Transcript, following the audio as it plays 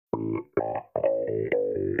It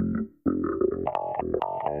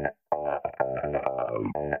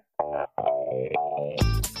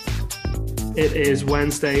is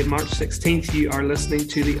Wednesday, March 16th. You are listening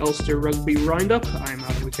to the Ulster Rugby Roundup. I'm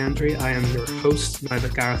Adam McKendry. I am your host. Now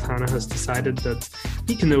that Gareth Hanna has decided that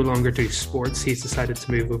he can no longer do sports, he's decided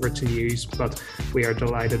to move over to news. But we are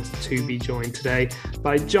delighted to be joined today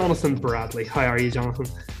by Jonathan Bradley. How are you, Jonathan?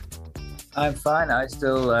 I'm fine. I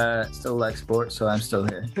still like sports, so I'm still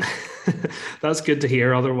here. That's good to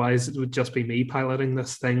hear. Otherwise, it would just be me piloting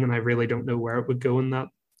this thing, and I really don't know where it would go in that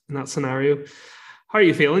scenario. How are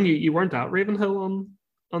you feeling? You weren't at Ravenhill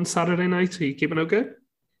on Saturday night. Are you keeping okay?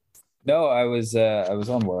 No, I was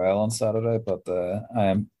unwell on Saturday, but I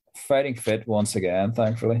am fighting fit once again,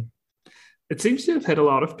 thankfully. It seems to have hit a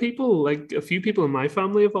lot of people. Like a few people in my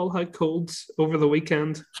family have all had colds over the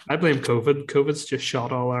weekend. I blame COVID. COVID's just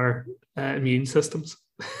shot all our immune systems.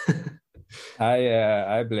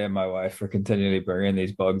 I blame my wife for continually bringing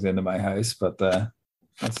these bugs into my house, but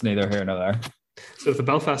that's neither here nor there. So if the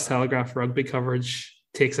Belfast Telegraph rugby coverage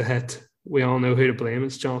takes a hit, we all know who to blame.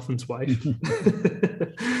 It's Jonathan's wife.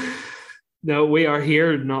 No, we are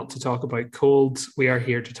here not to talk about colds. We are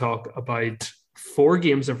here to talk about 4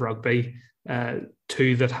 games of rugby,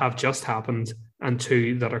 2 that have just happened and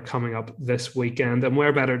 2 that are coming up this weekend. And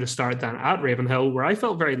where better to start than at Ravenhill, where I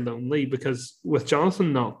felt very lonely because with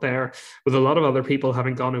Jonathan not there, with a lot of other people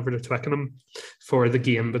having gone over to Twickenham for the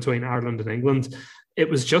game between Ireland and England, it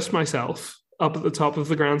was just myself up at the top of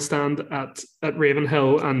the grandstand at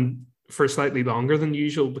Ravenhill, and for slightly longer than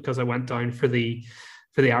usual because I went down for the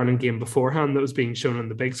Ireland game beforehand that was being shown on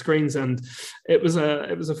the big screens, and it was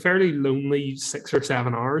a fairly lonely 6 or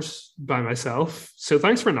 7 hours by myself. So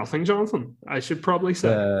thanks for nothing, Jonathan. I should probably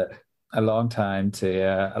say a long time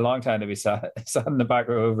to be sat in the back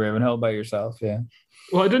row of Ravenhill by yourself. Yeah.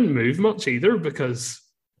 Well, I didn't move much either because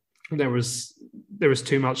there was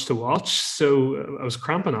too much to watch, so I was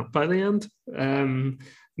cramping up by the end.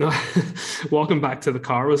 No, walking back to the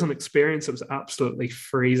car was an experience. It was absolutely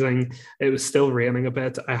freezing. It was still raining a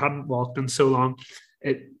bit. I hadn't walked in so long.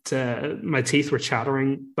 My teeth were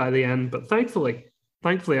chattering by the end, but thankfully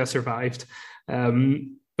I survived.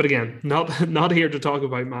 But again, not here to talk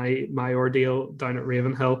about my ordeal down at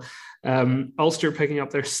Ravenhill. Ulster picking up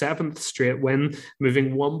their 7th straight win,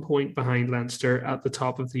 moving 1 point behind Leinster at the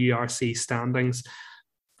top of the URC standings.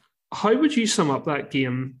 How would you sum up that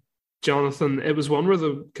game, Jonathan? It was one where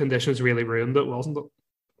the conditions really ruined it, wasn't it?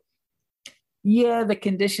 Yeah, the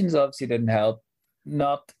conditions obviously didn't help.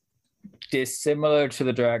 Not dissimilar to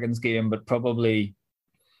the Dragons game, but probably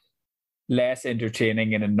less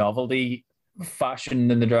entertaining in a novelty fashion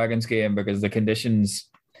than the Dragons game because the conditions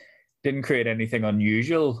didn't create anything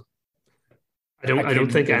unusual. I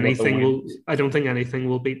don't think anything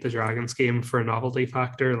will beat the Dragons game for a novelty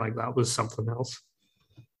factor. Like that was something else.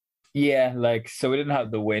 Yeah, so we didn't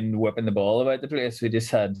have the wind whipping the ball about the place. We just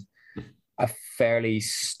had a fairly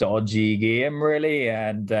stodgy game, really.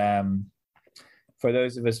 And for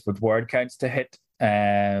those of us with word counts to hit,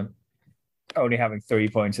 only having 3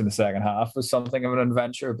 points in the second half was something of an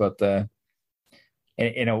adventure. But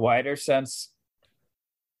in a wider sense,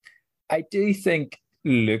 I do think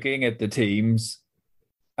looking at the teams,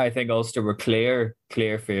 I think Ulster were clear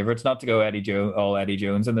favourites. Not to go all Eddie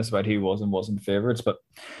Jones in this about who wasn't favourites, but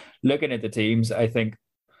looking at the teams, I think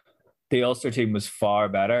the Ulster team was far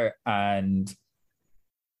better, and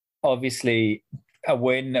obviously a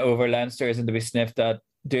win over Leinster isn't to be sniffed at.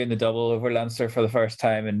 Doing the double over Leinster for the first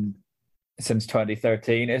time since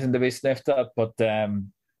 2013 isn't to be sniffed at, but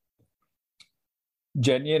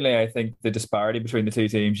genuinely, I think the disparity between the two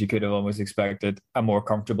teams, you could have almost expected a more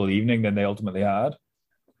comfortable evening than they ultimately had.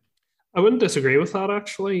 I wouldn't disagree with that,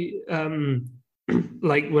 actually.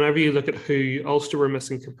 Like, whenever you look at who Ulster were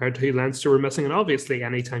missing compared to who Leinster were missing, and obviously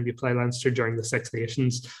anytime you play Leinster during the Six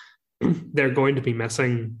Nations, they're going to be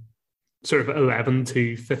missing sort of 11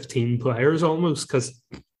 to 15 players almost because,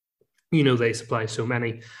 they supply so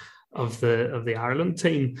many of the Ireland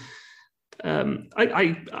team.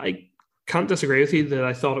 I can't disagree with you that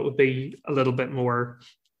I thought it would be a little bit more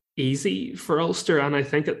easy for Ulster, and I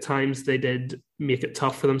think at times they did make it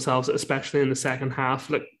tough for themselves, especially in the second half.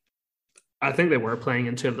 Look, I think they were playing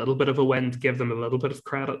into a little bit of a win, to give them a little bit of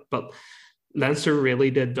credit, but Leinster really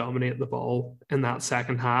did dominate the ball in that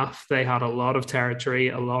second half. They had a lot of territory,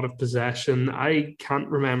 a lot of possession. I can't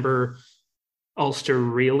remember Ulster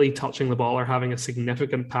really touching the ball or having a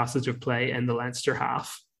significant passage of play in the Leinster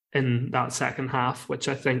half in that second half, which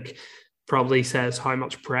I think probably says how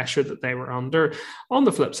much pressure that they were under. On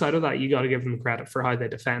the flip side of that, you got to give them credit for how they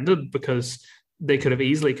defended, because they could have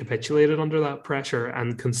easily capitulated under that pressure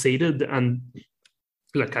and conceded. And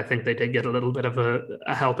look, I think they did get a little bit of a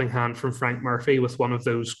helping hand from Frank Murphy with one of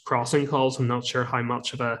those crossing calls. I'm not sure how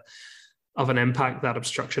much of an impact that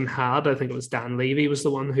obstruction had. I think it was Dan Levy was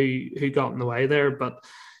the one who got in the way there. But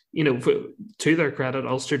to their credit,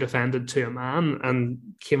 Ulster defended to a man and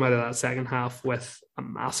came out of that second half with a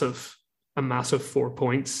massive 4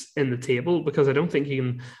 points in the table, because I don't think you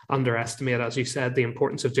can underestimate, as you said, the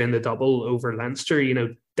importance of doing the double over Leinster.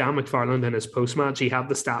 Dan McFarland in his post-match, he had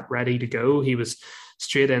the stat ready to go. He was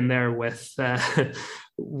straight in there with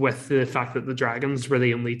with the fact that the Dragons were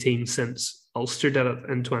the only team since Ulster did it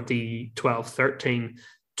in 2012-13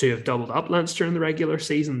 to have doubled up Leinster in the regular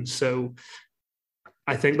season. So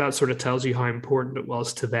I think that sort of tells you how important it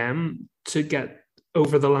was to them to get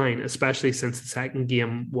over the line, especially since the second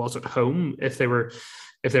game was at home. If they were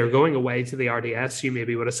going away to the RDS, you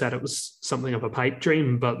maybe would have said it was something of a pipe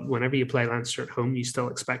dream. But whenever you play Leinster at home, you still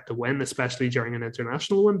expect to win, especially during an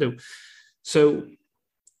international window. So,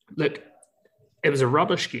 look, it was a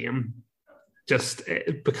rubbish game just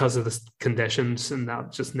because of the conditions, and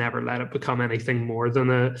that just never let it become anything more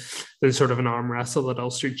than sort of an arm wrestle that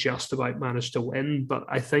Ulster just about managed to win. But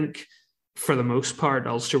I think for the most part,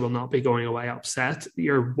 Ulster will not be going away upset.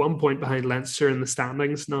 You're 1 point behind Leinster in the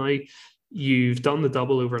standings now. You've done the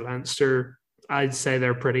double over Leinster. I'd say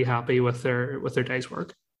they're pretty happy with their day's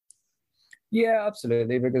work. Yeah,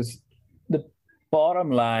 absolutely. Because the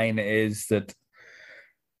bottom line is that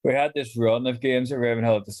we had this run of games at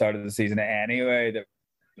Ravenhill at the start of the season anyway, that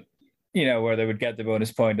where they would get the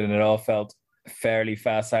bonus point, and it all felt fairly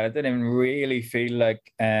fast. I didn't even really feel like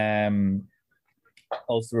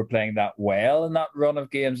Ulster were playing that well in that run of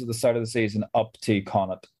games at the start of the season up to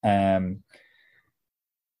Connacht. And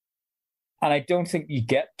I don't think you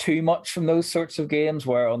get too much from those sorts of games,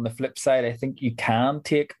 where on the flip side, I think you can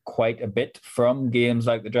take quite a bit from games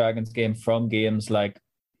like the Dragons game, from games like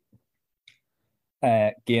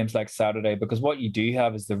Saturday, because what you do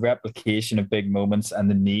have is the replication of big moments and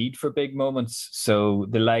the need for big moments. So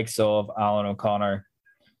the likes of Alan O'Connor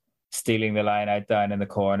stealing the line out down in the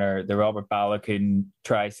corner, the Robert Balogun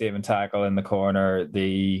try save and tackle in the corner,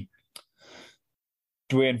 the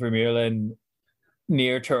Dwayne Vermeulen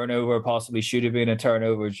near turnover, possibly should have been a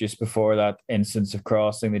turnover just before that instance of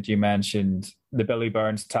crossing that you mentioned, the Billy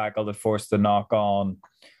Burns tackle that forced the knock on,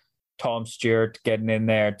 Tom Stewart getting in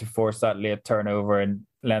there to force that late turnover in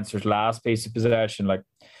Leinster's last piece of possession. Like,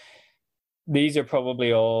 these are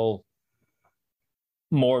probably all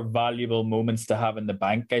more valuable moments to have in the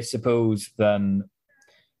bank, I suppose, than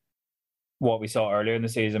what we saw earlier in the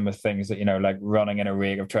season with things that, like running in a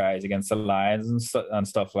rig of tries against the Lions and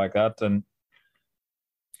stuff like that. And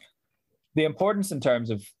the importance in terms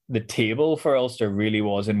of the table for Ulster really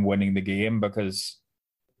was in winning the game, because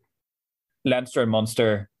Leinster and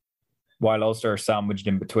Munster, while Ulster are sandwiched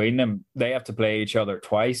in between them, they have to play each other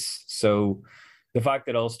twice. So the fact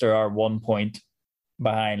that Ulster are 1 point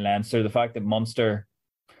behind Leinster, the fact that Munster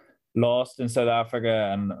lost in South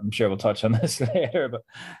Africa, and I'm sure we'll touch on this later, but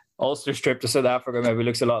Ulster's trip to South Africa maybe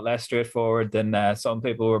looks a lot less straightforward than some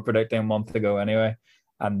people were predicting a month ago anyway,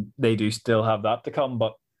 and they do still have that to come.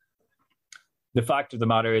 But the fact of the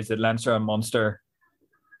matter is that Leinster and Munster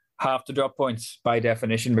have to drop points by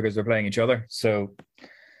definition because they're playing each other. So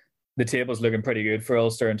the table's looking pretty good for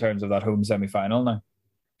Ulster in terms of that home semi-final now.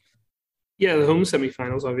 Yeah, the home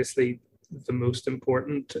semi-final is obviously the most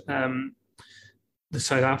important. The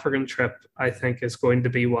South African trip, I think, is going to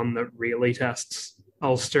be one that really tests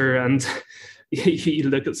Ulster. And you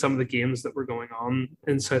look at some of the games that were going on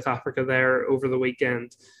in South Africa there over the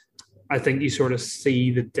weekend, I think you sort of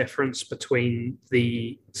see the difference between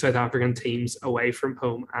the South African teams away from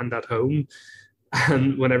home and at home.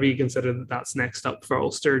 And whenever you consider that that's next up for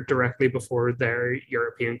Ulster directly before their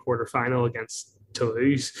European quarterfinal against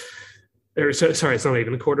Toulouse, sorry, it's not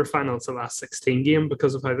even a quarterfinal, it's the last 16 game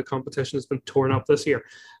because of how the competition has been torn up this year.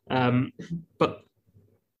 But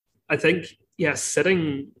I think, yes,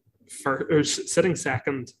 sitting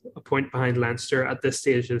second, a point behind Leinster at this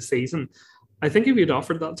stage of the season, I think if you'd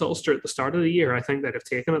offered that to Ulster at the start of the year, I think they'd have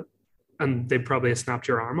taken it, and they'd probably have snapped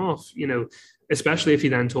your arm off, especially if you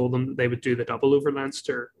then told them that they would do the double over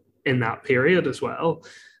Leinster in that period as well.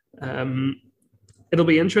 It'll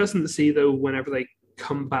be interesting to see, though, whenever they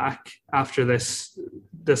come back after this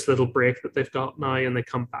little break that they've got now, and they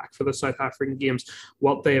come back for the South African games,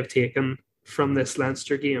 what they have taken from this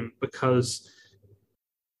Leinster game, because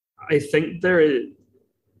I think there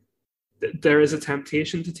is a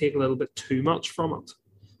temptation to take a little bit too much from it.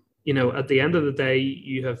 At the end of the day,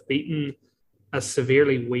 you have beaten a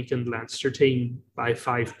severely weakened Leinster team by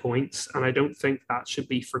 5 points, and I don't think that should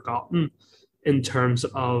be forgotten in terms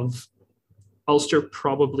of Ulster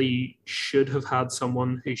probably should have had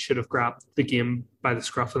someone who should have grabbed the game by the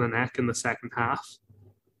scruff of the neck in the second half,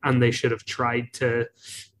 and they should have tried to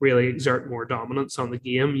really exert more dominance on the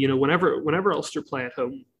game. You know, whenever Ulster play at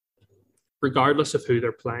home, regardless of who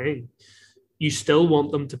they're playing, you still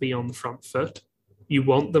want them to be on the front foot. You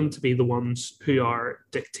want them to be the ones who are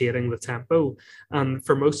dictating the tempo. And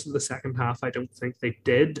for most of the second half, I don't think they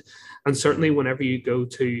did. And certainly whenever you go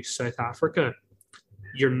to South Africa,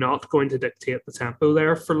 you're not going to dictate the tempo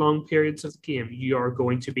there for long periods of the game. You are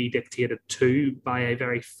going to be dictated to by a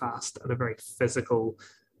very fast and a very physical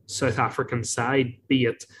South African side, be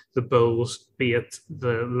it the Bulls, be it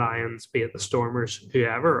the Lions, be it the Stormers,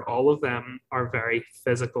 whoever. All of them are very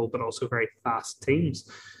physical, but also very fast teams.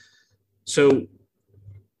 So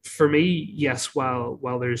for me, yes, while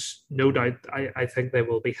there's no doubt, I think they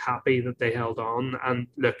will be happy that they held on. And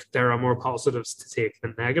look, there are more positives to take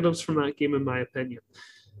than negatives from that game, in my opinion.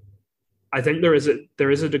 I think there is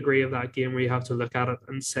a degree of that game where you have to look at it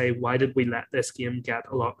and say, why did we let this game get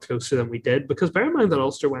a lot closer than we did? Because bear in mind that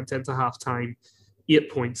Ulster went into halftime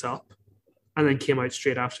 8 points up and then came out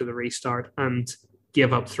straight after the restart and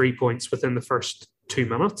gave up 3 points within the first 2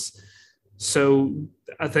 minutes. So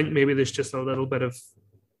I think maybe there's just a little bit of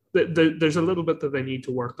there's a little bit that they need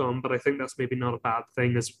to work on, but I think that's maybe not a bad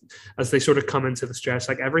thing as they sort of come into the stretch.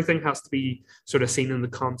 Like, everything has to be sort of seen in the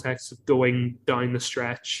context of going down the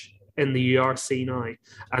stretch in the URC now,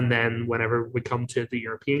 and then whenever we come to the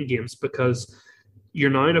European games, because you're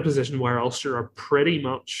now in a position where Ulster are pretty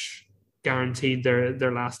much guaranteed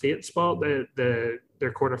their last 8 spot, their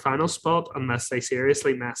quarterfinal spot, unless they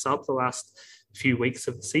seriously mess up the last few weeks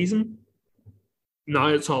of the season. Now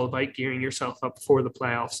it's all about gearing yourself up for the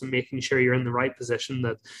playoffs and making sure you're in the right position,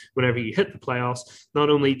 that whenever you hit the playoffs, not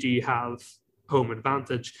only do you have home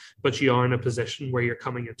advantage, but you are in a position where you're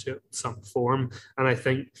coming into some form. And I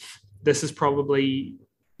think this is probably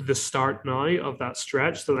the start now of that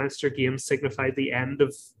stretch. The Leinster game signified the end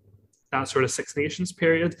of that sort of Six Nations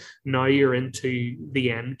period. Now you're into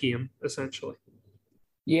the end game, essentially.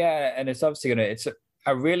 Yeah, and it's obviously it's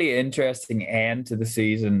a really interesting end to the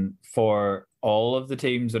season for all of the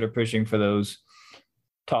teams that are pushing for those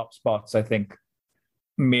top spots. I think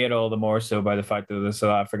made all the more so by the fact that the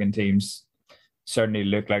South African teams certainly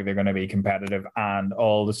look like they're going to be competitive, and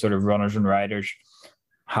all the sort of runners and riders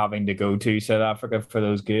having to go to South Africa for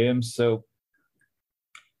those games. So,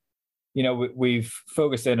 you know, we've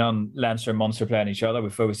focused in on Leinster and Munster playing each other.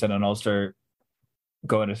 We've focused in on Ulster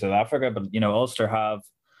going to South Africa, but, you know, Ulster have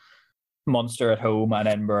Munster at home and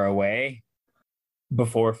Edinburgh away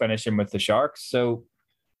before finishing with the Sharks. So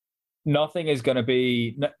nothing's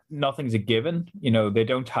a given. You know, they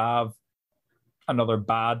don't have another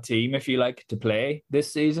bad team, if you like, to play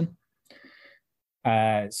this season.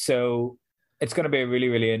 So it's going to be a really,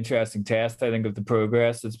 really interesting test, I think, of the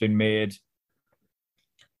progress that's been made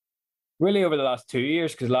really over the last 2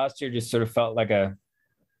 years, because last year just sort of felt like a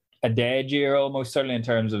dead year almost, certainly in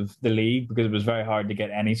terms of the league, because it was very hard to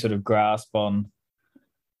get any sort of grasp on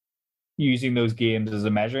using those games as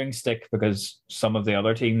a measuring stick, because some of the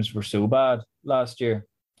other teams were so bad last year.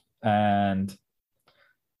 And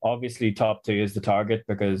obviously top 2 is the target,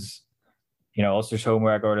 because, you know, Ulster's home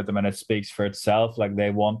record at the minute speaks for itself. Like,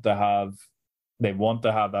 they want to have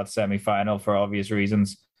that semi-final for obvious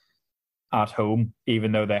reasons at home,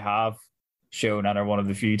 even though they have shown and are one of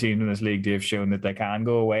the few teams in this league to have shown that they can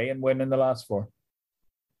go away and win in the last 4.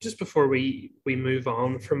 Just before we move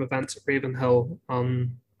on from events at Ravenhill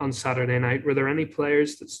on Saturday night, were there any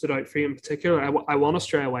players that stood out for you in particular? I want to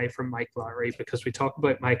stray away from Mike Lowry, because we talk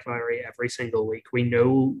about Mike Lowry every single week. We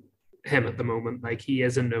know him at the moment, like, he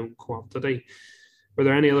is a known quantity. Were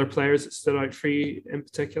there any other players that stood out for you in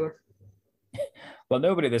particular? Well,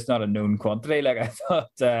 nobody that's not a known quantity. Like,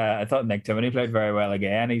 I thought Nick Timoney played very well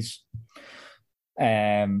again. He's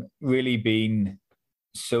really been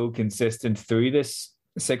so consistent through this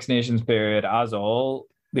Six Nations period, as all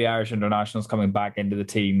the Irish internationals coming back into the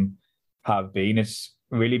team have been. It's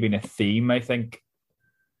really been a theme, I think,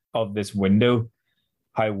 of this window,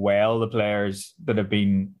 how well the players that have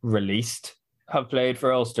been released have played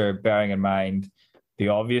for Ulster, bearing in mind the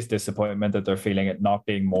obvious disappointment that they're feeling at not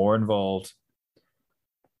being more involved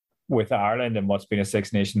with Ireland and what's been a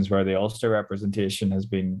Six Nations where the Ulster representation has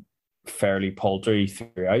been fairly paltry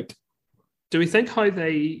throughout. Do we think how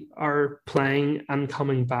they are playing and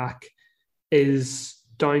coming back is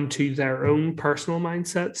down to their own personal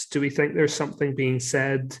mindsets? Do we think there's something being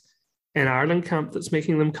said in Ireland camp that's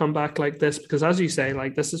making them come back like this? Because, as you say,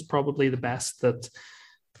 like, this is probably the best that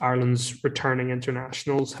Ireland's returning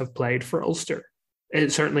internationals have played for Ulster.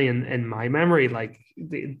 It certainly in my memory, like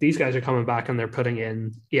these guys are coming back and they're putting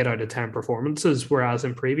in 8 out of 10 performances, whereas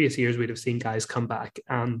in previous years we'd have seen guys come back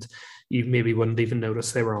and you maybe wouldn't even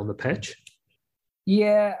notice they were on the pitch.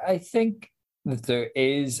 Yeah, I think that there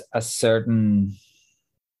is a certain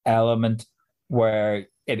element where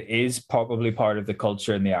it is probably part of the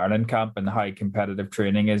culture in the Ireland camp and how competitive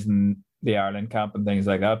training is in the Ireland camp and things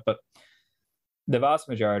like that. But the vast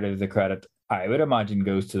majority of the credit, I would imagine,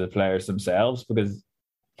 goes to the players themselves, because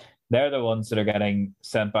they're the ones that are getting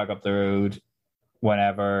sent back up the road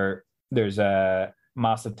whenever there's a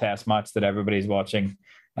massive test match that everybody's watching,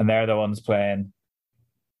 and they're the ones playing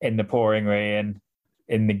in the pouring rain,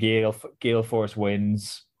 in the gale force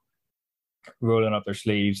winds, rolling up their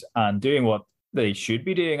sleeves and doing what they should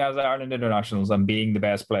be doing as Ireland internationals and being the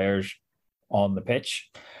best players on the pitch.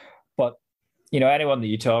 But anyone that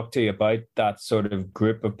you talk to about that sort of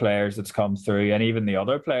group of players that's come through, and even the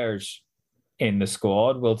other players in the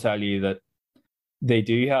squad, will tell you that they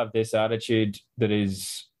do have this attitude that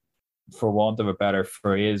is, for want of a better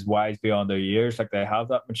phrase, wise beyond their years. Like, they have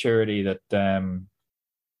that maturity that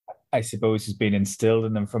I suppose has been instilled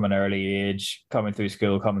in them from an early age, coming through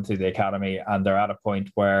school, coming through the academy, and they're at a point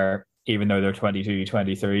where, even though they're 22,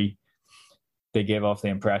 23, they give off the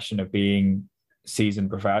impression of being seasoned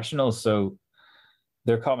professionals. So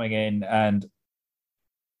they're coming in, and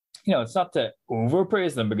it's not to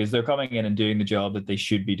overpraise them, because they're coming in and doing the job that they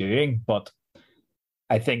should be doing. But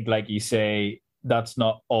I think, like you say, that's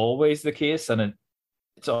not always the case, and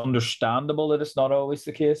it's understandable that it's not always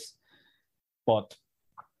the case. But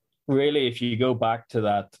really, if you go back to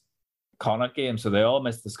that Connacht game, so they all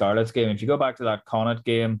missed the Scarlets game. If you go back to that Connacht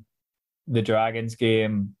game, the Dragons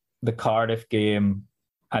game, the Cardiff game,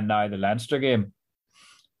 and now the Leinster game,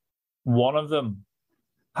 one of them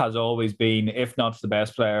has always been, if not the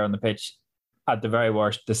best player on the pitch, at the very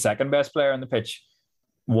worst, the second best player on the pitch,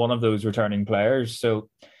 one of those returning players. So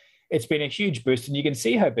it's been a huge boost, and you can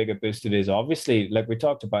see how big a boost it is. Obviously, like we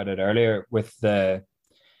talked about it earlier with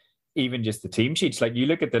even just the team sheets. Like, you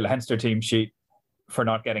look at the Leinster team sheet for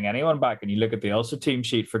not getting anyone back, and you look at the Ulster team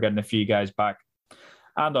sheet for getting a few guys back,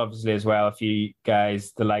 and obviously as well a few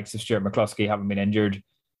guys, the likes of Stuart McCluskey, haven't been injured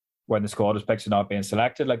when the squad was picked and not being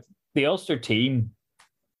selected. Like, the Ulster team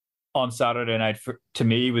on Saturday night, to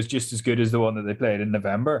me, was just as good as the one that they played in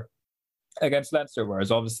November against Leinster,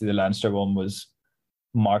 whereas obviously the Leinster one was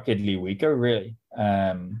markedly weaker, really.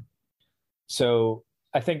 So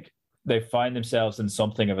I think they find themselves in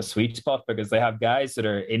something of a sweet spot, because they have guys that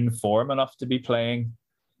are in form enough to be playing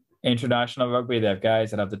international rugby. They have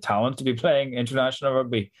guys that have the talent to be playing international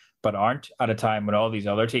rugby, but aren't, at a time when all these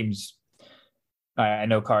other teams, I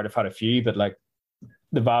know Cardiff had a few, but like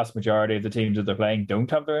the vast majority of the teams that they're playing don't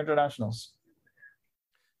have their internationals.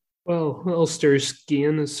 Well, Ulster's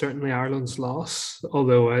gain is certainly Ireland's loss,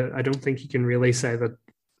 although I don't think you can really say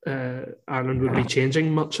that Ireland would be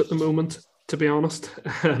changing much at the moment, to be honest.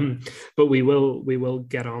 But we will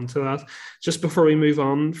get on to that. Just before we move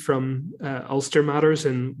on from Ulster matters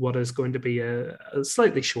in what is going to be a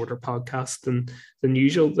slightly shorter podcast than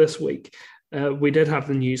usual this week, we did have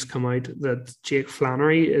the news come out that Jake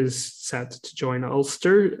Flannery is set to join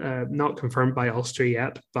Ulster. Not confirmed by Ulster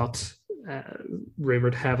yet, but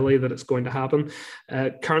rumoured heavily that it's going to happen.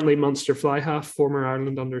 Currently Munster fly half, former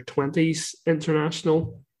Ireland under-20s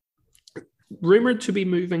international. Rumoured to be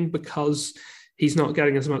moving because he's not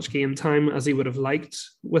getting as much game time as he would have liked,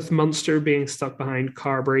 with Munster being stuck behind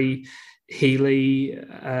Carbery, Healy,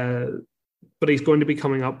 but he's going to be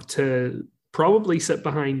coming up to probably sit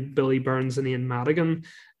behind Billy Burns and Ian Madigan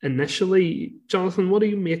initially. Jonathan, what do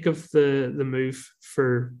you make of the move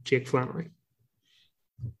for Jake Flannery?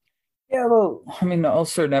 Yeah, well, I mean,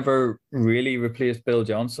 Ulster never really replaced Bill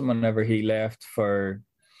Johnson whenever he left for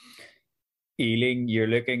Ealing. You're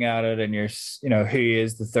looking at it and who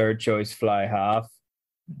is the third choice fly half?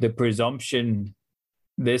 The presumption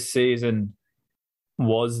this season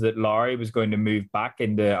was that Lowry was going to move back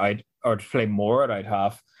into or to play more at out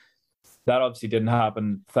half. That obviously didn't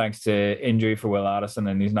happen thanks to injury for Will Addison,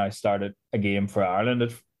 and he's now started a game for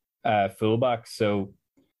Ireland at fullback. So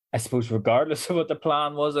I suppose regardless of what the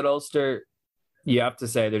plan was at Ulster, you have to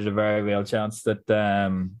say there's a very real chance that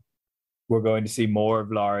we're going to see more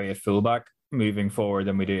of Lowry at fullback moving forward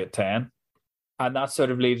than we do at 10. And that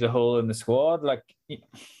sort of leaves a hole in the squad. Like,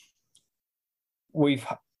 we've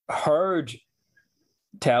heard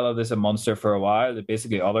tell of this at Munster for a while, that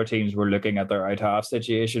basically other teams were looking at their out half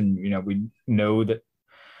situation. We know that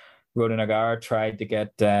Ronan O'Gara tried to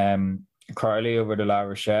get Crowley over to La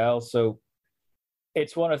Rochelle. So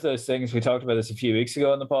it's one of those things, we talked about this a few weeks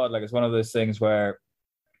ago on the pod, like it's one of those things where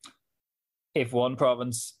if one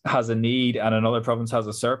province has a need and another province has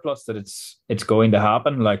a surplus, that it's going to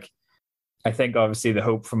happen. Like, I think obviously the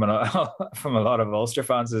hope from from a lot of Ulster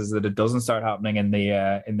fans is that it doesn't start happening in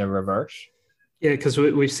the reverse. Yeah, because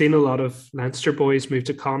we've seen a lot of Leinster boys move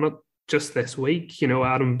to Connacht just this week. You know,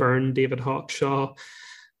 Adam Byrne, David Hawkshaw,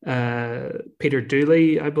 Peter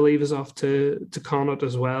Dooley, I believe, is off to Connacht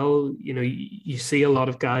as well. You know, you see a lot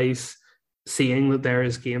of guys seeing that there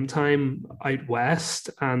is game time out west,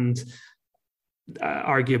 and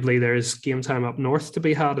arguably there's game time up north to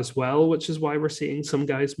be had as well, which is why we're seeing some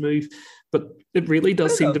guys move. But it really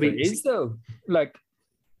does seem to be. It is though. Like,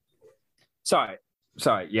 sorry.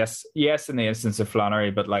 Yes, in the instance of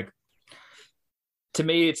Flannery, but like, to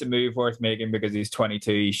me, it's a move worth making because he's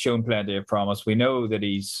 22. He's shown plenty of promise. We know that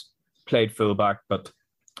he's played fullback, but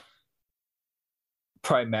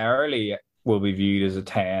primarily will be viewed as a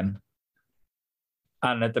 10.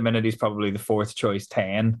 And at the minute, he's probably the fourth choice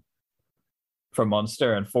 10 for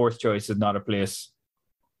Munster. And fourth choice is not a place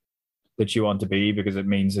that you want to be, because it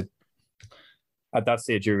means that at that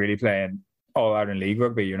stage you're really playing All Ireland League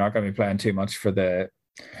rugby. You're not going to be playing too much for the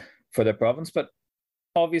province. But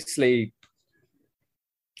obviously,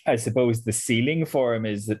 I suppose the ceiling for him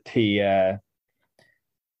is that he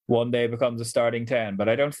one day becomes a starting 10, but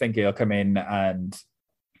I don't think he'll come in and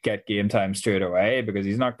get game time straight away, because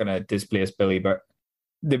he's not going to displace Billy. But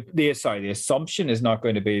the assumption is not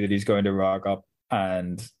going to be that he's going to rock up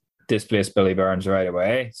and displace Billy Burns right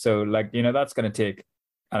away. So, like, you know, that's going to take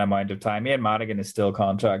an amount of time. Ian Madigan is still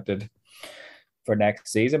contracted for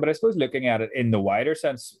next season, but I suppose looking at it in the wider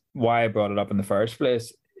sense, why I brought it up in the first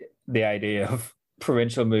place, the idea of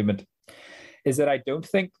provincial movement, is that I don't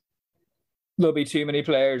think there'll be too many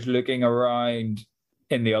players looking around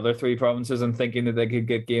in the other three provinces and thinking that they could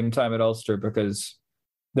get game time at Ulster, because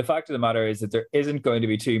the fact of the matter is that there isn't going to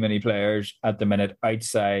be too many players at the minute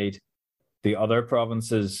outside the other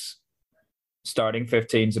provinces starting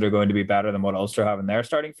 15s that are going to be better than what Ulster have in their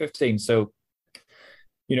starting 15. So,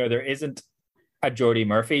 you know, there isn't a Jordy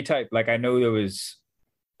Murphy type. Like, I know there was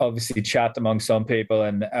obviously chat among some people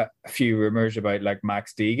and a few rumours about like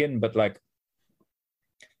Max Deegan, but like,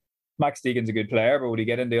 Max Deegan's a good player, but would he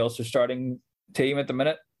get in the Ulster starting team at the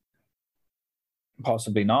minute?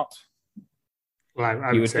 Possibly not. Well,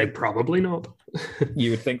 I would say probably not.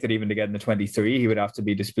 You would think that even to get in the 23, he would have to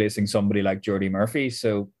be displacing somebody like Jordy Murphy.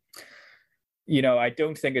 So, you know, I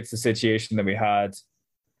don't think it's the situation that we had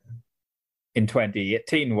in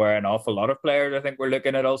 2018, where an awful lot of players, I think, were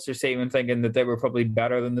looking at Ulster's team and thinking that they were probably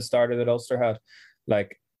better than the starter that Ulster had.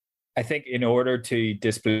 Like, I think in order to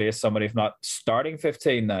displace somebody, if not starting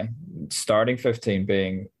 15 now, starting 15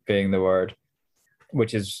 being the word,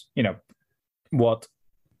 which is, you know, what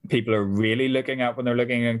people are really looking at when they're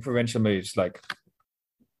looking at provincial moves. Like,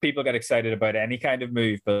 people get excited about any kind of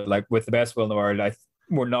move, but like, with the best will in the world,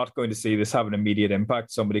 we're not going to see this have an immediate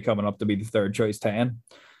impact. Somebody coming up to be the third choice 10.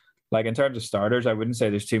 Like, in terms of starters, I wouldn't say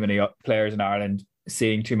there's too many players in Ireland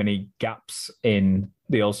seeing too many gaps in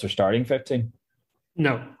the Ulster starting 15.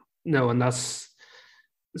 No, and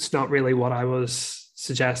it's not really what I was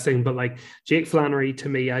suggesting. But like, Jake Flannery, to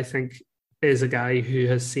me, I think, is a guy who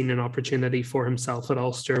has seen an opportunity for himself at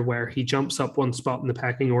Ulster, where he jumps up one spot in the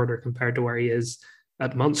pecking order compared to where he is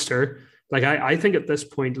at Munster. Like, I think at this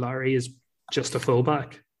point, Larry is just a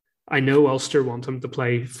fullback. I know Ulster want him to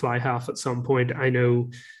play fly half at some point. I know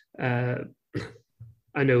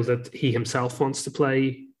that he himself wants to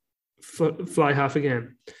play fly half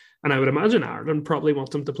again. And I would imagine Ireland probably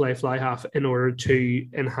want him to play fly half in order to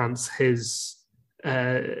enhance his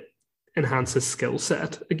skill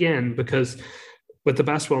set again, because with the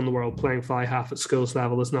best will in the world, playing fly half at schools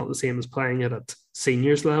level is not the same as playing it at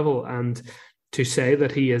seniors level. And to say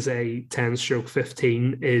that he is a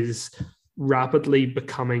 10/15 is rapidly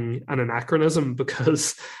becoming an anachronism,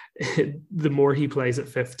 because the more he plays at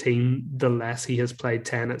 15, the less he has played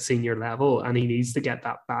 10 at senior level, and he needs to get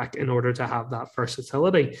that back in order to have that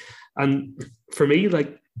versatility. And for me,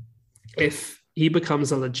 like, if he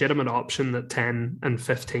becomes a legitimate option at 10 and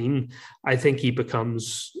 15, I think he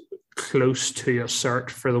becomes close to a cert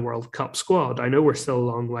for the World Cup squad. I know we're still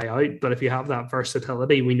a long way out, but if you have that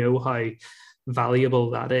versatility, we know how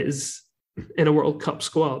valuable that is in a World Cup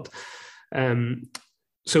squad.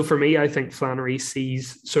 So for me, I think Flannery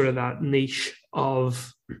sees sort of that niche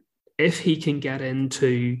of, if he can get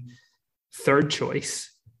into third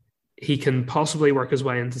choice, he can possibly work his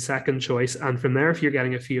way into second choice. And from there, if you're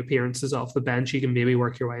getting a few appearances off the bench, you can maybe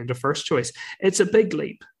work your way into first choice. It's a big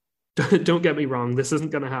leap. Don't get me wrong. This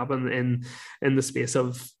isn't going to happen in the space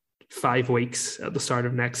of 5 weeks at the start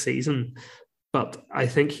of next season. But I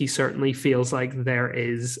think he certainly feels like there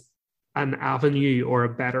is an avenue or a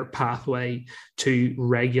better pathway to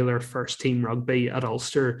regular first team rugby at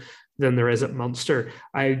Ulster than there is at Munster.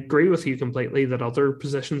 I agree with you completely that other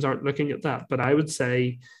positions aren't looking at that, but I would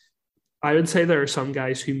say there are some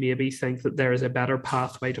guys who maybe think that there is a better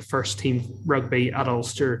pathway to first team rugby at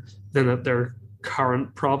Ulster than at their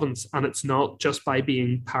current province. And it's not just by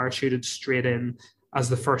being parachuted straight in as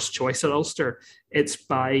the first choice at Ulster. It's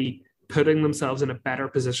by putting themselves in a better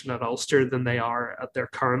position at Ulster than they are at their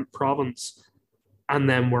current province and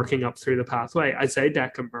then working up through the pathway. I'd say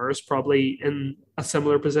Declan Moore is probably in a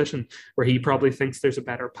similar position where he probably thinks there's a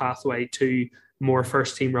better pathway to more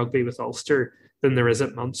first team rugby with Ulster than there is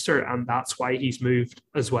at Munster, and that's why he's moved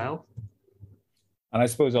as well. And I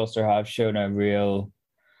suppose Ulster have shown a real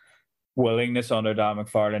willingness under Dan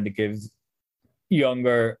McFarlane to give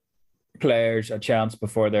younger players a chance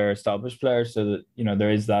before they're established players, so that, you know,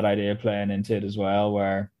 there is that idea playing into it as well,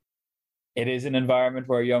 where it is an environment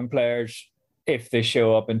where young players, if they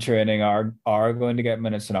show up in training, are going to get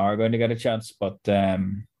minutes and are going to get a chance. But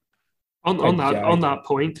on that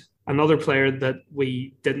point, another player that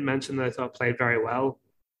we didn't mention that I thought played very well,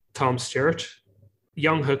 Tom Stewart,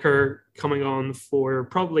 young hooker coming on for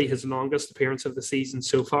probably his longest appearance of the season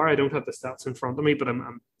so far. I don't have the stats in front of me, but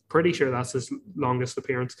I'm pretty sure that's his longest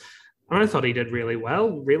appearance. And I thought he did really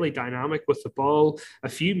well, really dynamic with the ball, a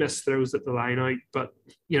few missed throws at the line-out, but,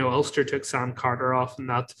 you know, Ulster took Sam Carter off and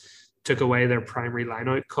that took away their primary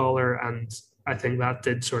line-out caller, and I think that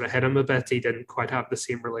did sort of hit him a bit. He didn't quite have the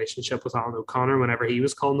same relationship with Alan O'Connor whenever he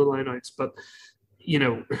was calling the lineouts. But, you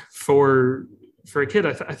know, for a kid,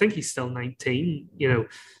 I think he's still 19, you know,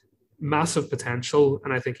 massive potential.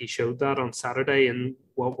 And I think he showed that on Saturday in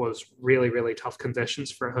what was really, really tough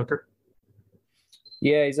conditions for a hooker.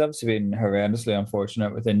 Yeah, he's obviously been horrendously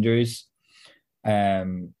unfortunate with injuries.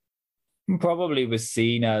 Probably was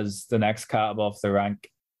seen as the next cat above the rank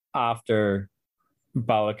after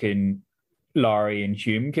Balakin, Laurie and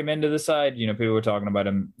Hume came into the side. You know, people were talking about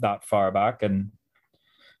him that far back, and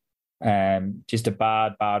just a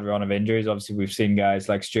bad run of injuries. Obviously, we've seen guys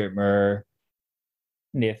like Stuart Moore,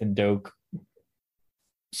 Nathan Doak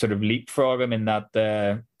sort of leapfrog him in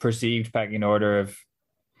that perceived pecking order of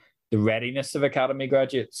the readiness of academy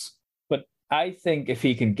graduates. But I think if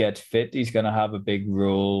he can get fit, he's going to have a big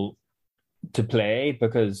role to play,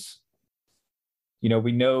 because, you know,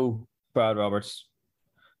 we know Brad Roberts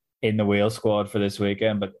in the Wales squad for this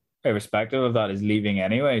weekend, but irrespective of that, is leaving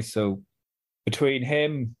anyway. So between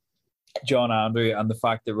him, John Andrew, and the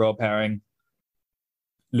fact that Rob Herring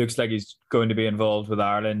looks like he's going to be involved with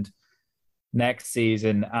Ireland next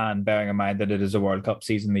season, and bearing in mind that it is a World Cup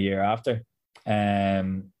season the year after,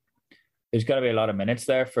 there's going to be a lot of minutes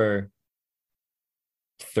there for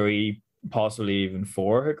 3, possibly even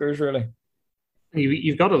 4 hookers, really.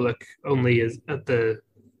 You've got to look only at the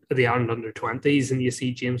Ireland under-20s, and you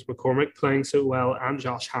see James McCormick playing so well, and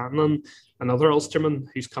Josh Hanlon, another Ulsterman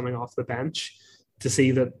who's coming off the bench, to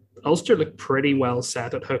see that Ulster look pretty well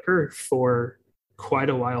set at hooker for quite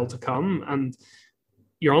a while to come. And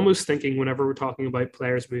you're almost thinking, whenever we're talking about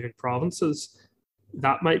players moving provinces,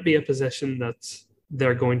 that might be a position that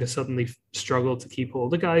they're going to suddenly struggle to keep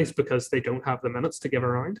hold of guys because they don't have the minutes to give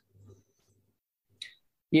around.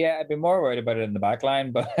 Yeah, I'd be more worried about it in the back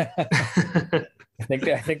line, but I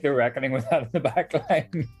think they're reckoning with that in the back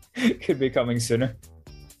line. Could be coming sooner.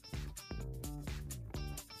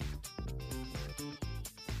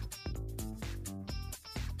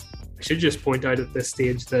 I should just point out at this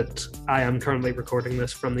stage that I am currently recording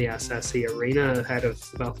this from the SSE Arena ahead of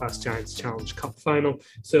the Belfast Giants Challenge Cup final.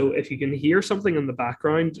 So if you can hear something in the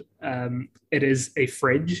background, it is a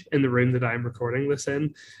fridge in the room that I'm recording this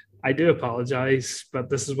in. I do apologize, but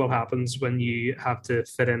this is what happens when you have to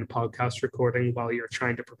fit in a podcast recording while you're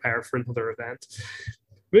trying to prepare for another event.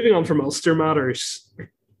 Moving on from Ulster matters,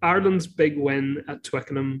 Ireland's big win at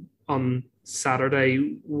Twickenham on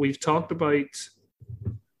Saturday. We've talked about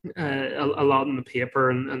a lot in the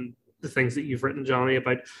paper and the things that you've written, Johnny,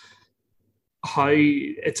 about how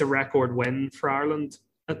it's a record win for Ireland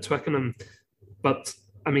at Twickenham. But,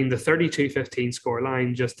 I mean, the 32-15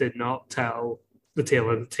 scoreline just did not tell the tale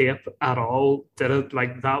of the tape at all, did it?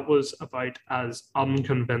 Like, that was about as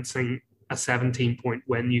unconvincing a 17-point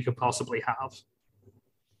win you could possibly have.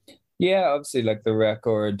 Yeah, obviously, like the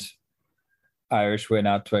record Irish win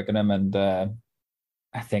at Twickenham, and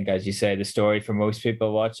I think, as you say, the story for most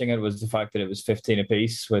people watching it was the fact that it was 15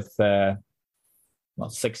 apiece with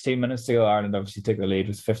 16 minutes to go. Ireland obviously took the lead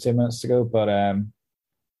with 15 minutes to go, but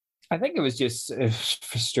I think it was just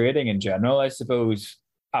frustrating in general, I suppose,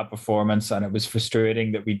 at performance, and it was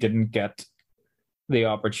frustrating that we didn't get the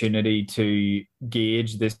opportunity to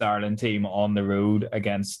gauge this Ireland team on the road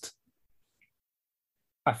against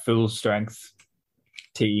a full strength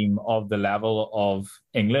team of the level of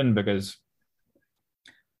England, because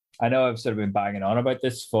I know I've sort of been banging on about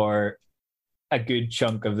this for a good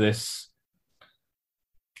chunk of this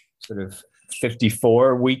sort of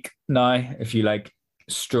 54 week now, if you like,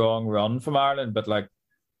 strong run from Ireland, but like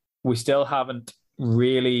we still haven't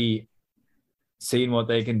really seen what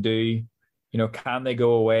they can do. You know, can they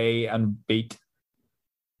go away and beat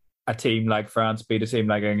a team like France, beat a team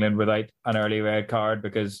like England without an early red card?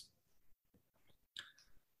 Because,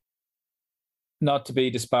 not to be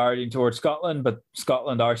disparaging towards Scotland, but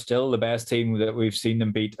Scotland are still the best team that we've seen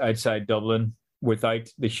them beat outside Dublin without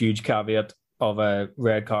the huge caveat of a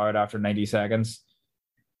red card after 90 seconds.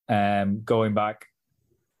 Going back,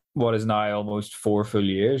 what is now almost 4 full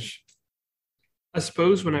years. I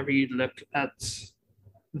suppose whenever you look at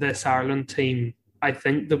this Ireland team, I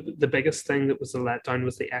think the biggest thing that was the letdown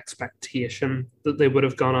was the expectation that they would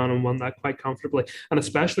have gone on and won that quite comfortably, and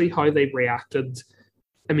especially how they reacted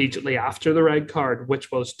immediately after the red card,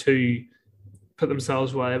 which was to put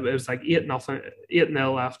themselves, well, it was like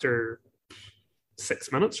 8-0 after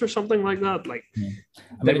 6 minutes or something like that. Like,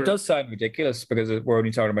 I mean, it does sound ridiculous because we're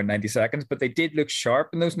only talking about 90 seconds, but they did look sharp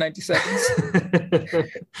in those 90 seconds.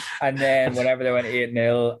 And then whenever they went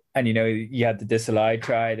 8-0, and you know, you had the disallowed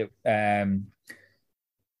try that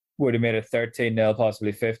would have made it 13-0,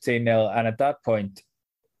 possibly 15-0. And at that point,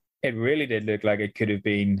 it really did look like it could have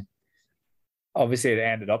been, obviously it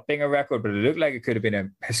ended up being a record, but it looked like it could have been a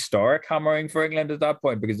historic hammering for England at that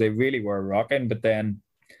point, because they really were rocking. But then,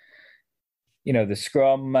 you know, the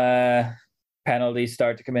scrum penalties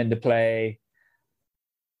start to come into play.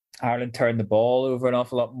 Ireland turned the ball over an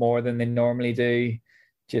awful lot more than they normally do.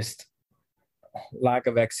 Just lack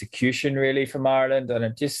of execution really from Ireland. And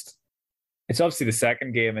it's obviously the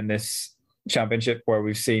second game in this championship where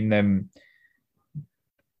we've seen them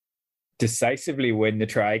decisively win the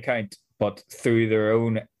try count, but through their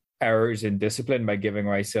own errors in discipline by giving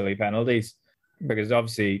away silly penalties. Because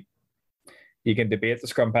obviously you can debate the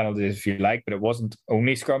scrum penalties if you like, but it wasn't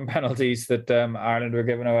only scrum penalties that Ireland were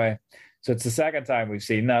giving away. So it's the second time we've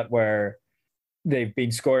seen that, where they've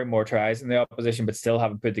been scoring more tries than the opposition, but still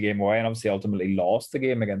haven't put the game away, and obviously ultimately lost the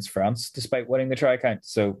game against France despite winning the try count.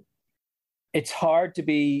 So it's hard to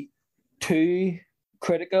be too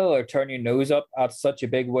critical or turn your nose up at such a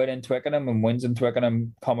big win in Twickenham, and wins in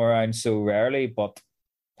Twickenham come around so rarely, but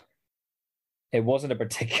it wasn't a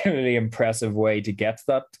particularly impressive way to get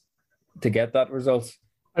that result.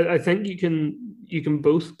 I think you can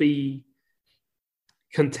both be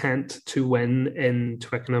content to win in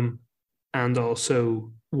Twickenham and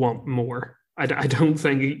also want more. I don't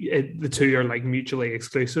think the two are like mutually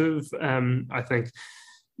exclusive. I think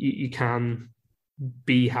you can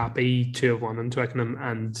be happy to have won in Twickenham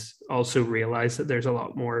and also realize that there's a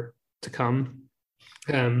lot more to come.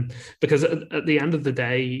 Because at the end of the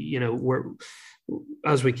day, you know,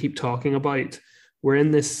 as we keep talking about, we're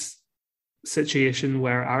in this situation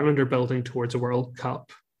where Ireland are building towards a World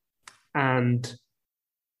Cup, and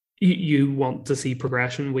you want to see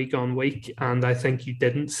progression week on week, and I think you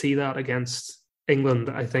didn't see that against England.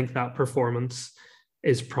 I think that performance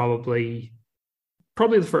is probably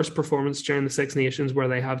the first performance during the Six Nations where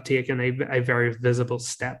they have taken a very visible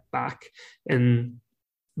step back in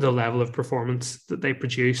the level of performance that they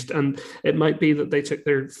produced. And it might be that they took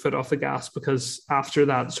their foot off the gas, because after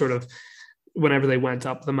that, sort of whenever they went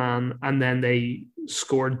up the man and then they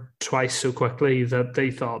scored twice so quickly, that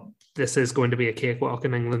they thought this is going to be a cakewalk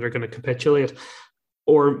and England are going to capitulate.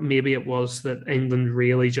 Or maybe it was that England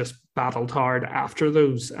really just battled hard after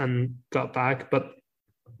those and got back. But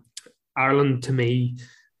Ireland, to me,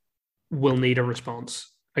 will need a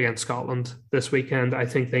response against Scotland this weekend. I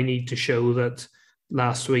think they need to show that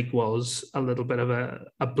last week was a little bit of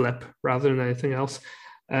a blip rather than anything else.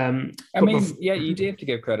 You do have to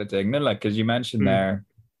give credit to England, like, because you mentioned there,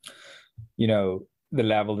 you know, the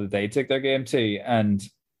level that they took their game to. And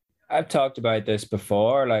I've talked about this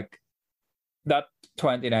before, like that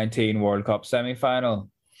 2019 World Cup semi-final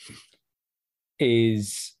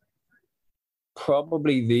is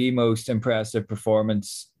probably the most impressive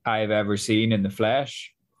performance I've ever seen in the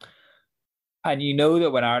flesh. And you know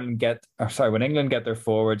that when England get their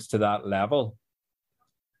forwards to that level,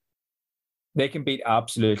 they can beat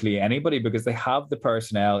absolutely anybody, because they have the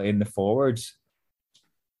personnel in the forwards.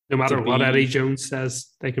 No matter what Eddie Jones says,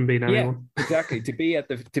 they can beat anyone. Yeah, exactly. To be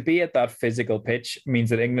at that physical pitch means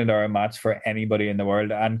that England are a match for anybody in the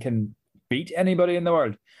world and can beat anybody in the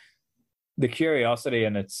world. The curiosity,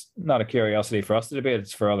 and it's not a curiosity for us to debate,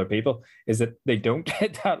 it's for other people, is that they don't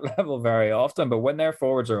hit that level very often. But when their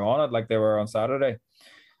forwards are on it, like they were on Saturday,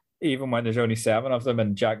 even when there's only 7 of them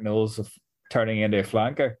and Jack Knowles turning into a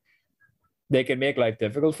flanker, they can make life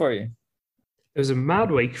difficult for you. It was a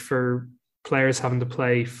mad week for players having to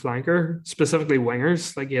play flanker, specifically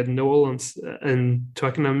wingers. Like you had Noel in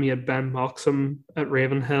Twickenham, you had Ben Moxham at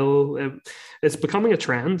Ravenhill. It's becoming a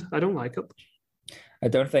trend. I don't like it. I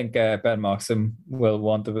don't think Ben Moxham will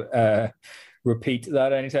want to repeat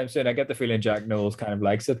that anytime soon. I get the feeling Jack Knowles kind of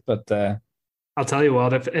likes it, but I'll tell you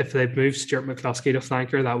what, if they'd moved Stuart McCluskey to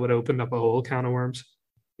flanker, that would open up a whole can of worms.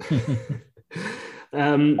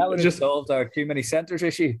 That would have solved our too many centres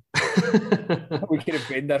issue. We could have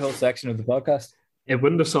been that whole section of the podcast. It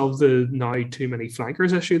wouldn't have solved the now too many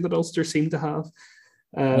flankers issue that Ulster seem to have.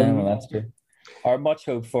 Yeah, well, that's true. Our much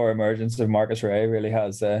hoped for emergence of Marcus Ray really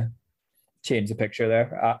has changed the picture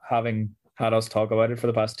there, having had us talk about it for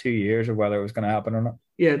the past 2 years of whether it was going to happen or not.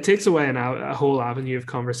 Yeah, it takes away a whole avenue of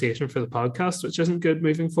conversation for the podcast, which isn't good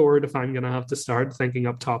moving forward if I'm going to have to start thinking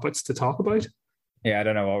up topics to talk about. Yeah, I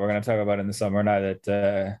don't know what we're going to talk about in the summer now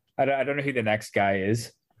that I don't know who the next guy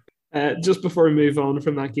is. Just before we move on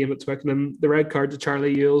from that game at Twickenham, the red card to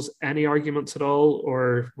Charlie Ewels, any arguments at all,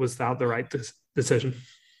 or was that the right decision?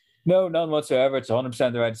 No, none whatsoever. It's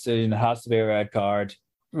 100% the right decision. It has to be a red card.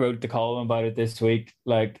 Wrote the column about it this week.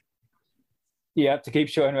 Like, you have to keep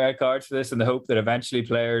showing red cards for this in the hope that eventually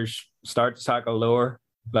players start to tackle lower.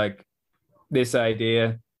 Like, this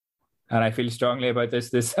idea, and I feel strongly about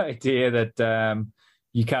this idea that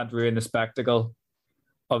you can't ruin the spectacle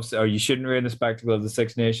or you shouldn't ruin the spectacle of the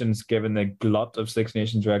Six Nations, given the glut of Six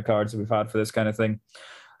Nations red cards that we've had for this kind of thing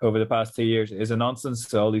over the past 2 years, is a nonsense.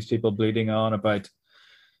 So all these people bleeding on about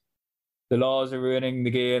the laws are ruining the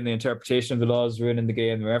game, the interpretation of the laws is ruining the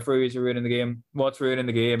game, the referees are ruining the game. What's ruining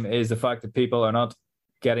the game is the fact that people are not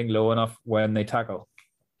getting low enough when they tackle.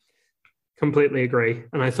 Completely agree.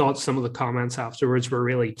 And I thought some of the comments afterwards were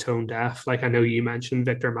really tone deaf. Like I know you mentioned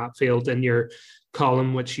Victor Matfield in your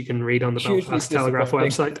column, which you can read on the Belfast Telegraph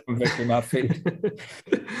website. Victor Matfield.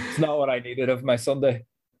 It's not what I needed of my Sunday.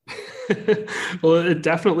 Well, it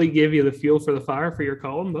definitely gave you the fuel for the fire for your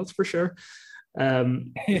column, that's for sure.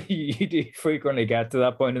 You do frequently get to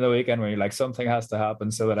that point in the weekend where you're like, something has to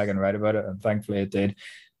happen so that I can write about it, and thankfully it did.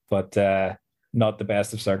 But not the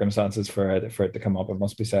best of circumstances for it to come up, it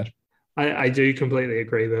must be said. I do completely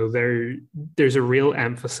agree, though. There's a real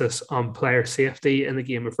emphasis on player safety in the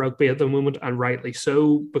game of rugby at the moment, and rightly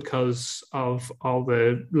so, because of all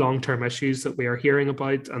the long-term issues that we are hearing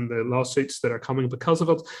about and the lawsuits that are coming because of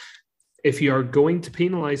it. If you are going to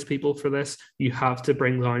penalise people for this, you have to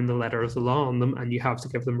bring down the letter of the law on them, and you have to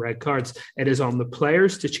give them red cards. It is on the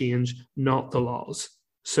players to change, not the laws.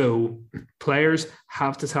 So players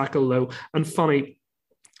have to tackle low. And funny,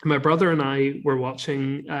 my brother and I were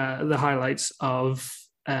watching the highlights of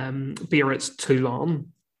Biarritz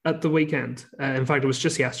Toulon at the weekend. In fact, it was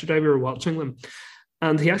just yesterday we were watching them.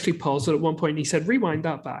 And he actually paused it at one point and he said, rewind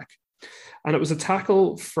that back. And it was a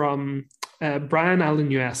tackle from Brian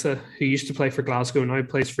Alanuesa, who used to play for Glasgow, now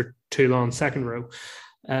plays for Toulon, second row.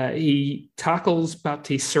 He tackles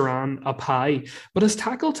Baptiste Saran up high, but his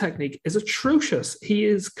tackle technique is atrocious. He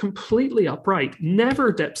is completely upright,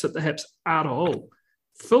 never dips at the hips at all.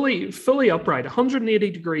 Fully upright,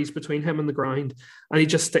 180 degrees between him and the ground, and he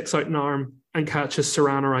just sticks out an arm and catches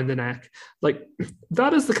Saran around the neck. Like,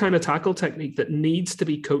 that is the kind of tackle technique that needs to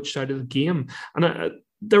be coached out of the game. And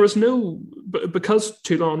there was because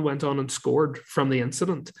Toulon went on and scored from the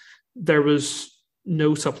incident, there was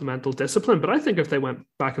no supplemental discipline. But I think if they went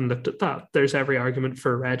back and looked at that, there's every argument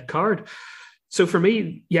for a red card. So for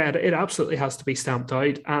me, yeah, it absolutely has to be stamped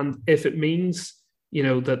out. And if it means, you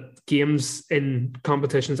know, that games in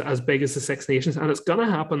competitions as big as the Six Nations, and it's going to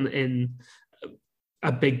happen in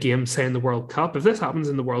a big game, say in the World Cup. If this happens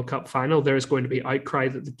in the World Cup final, there's going to be outcry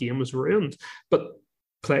that the game was ruined. But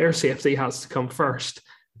player safety has to come first,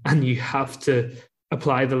 and you have to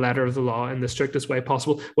apply the letter of the law in the strictest way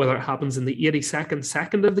possible, whether it happens in the 82nd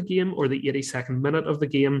second of the game or the 82nd minute of the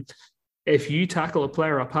game. If you tackle a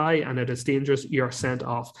player up high and it is dangerous, you're sent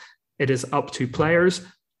off. It is up to players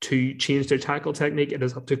to change their tackle technique. It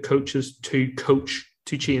is up to coaches to coach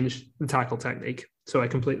to change the tackle technique. So I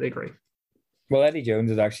completely agree. Well, Eddie Jones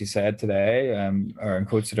has actually said today, or in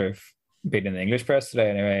quotes that have been in the English press today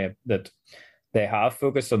anyway, that they have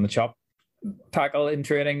focused on the chop tackle in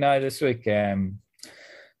training now this week.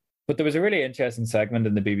 But there was a really interesting segment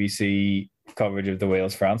in the BBC coverage of the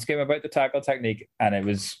Wales-France game about the tackle technique, and it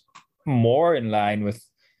was more in line with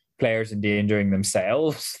players endangering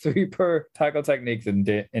themselves through poor tackle techniques and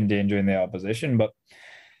endangering the opposition. But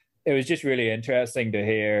it was just really interesting to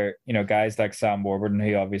hear, you know, guys like Sam Warburton,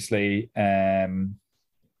 who obviously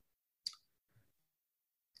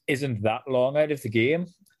isn't that long out of the game,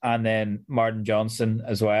 and then Martin Johnson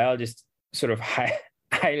as well, just sort of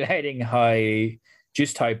highlighting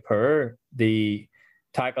how poor the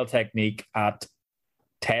tackle technique at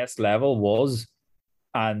test level was,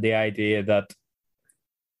 and the idea that,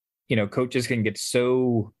 you know, coaches can get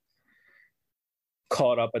so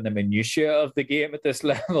caught up in the minutiae of the game at this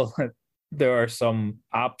level. There are some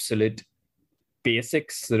absolute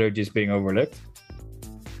basics that are just being overlooked.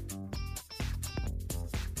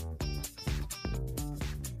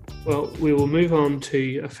 Well, we will move on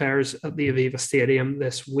to affairs at the Aviva Stadium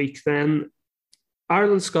this week then.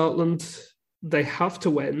 Ireland, Scotland, they have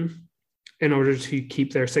to win in order to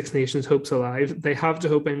keep their Six Nations hopes alive. They have to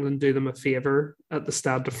hope England do them a favour at the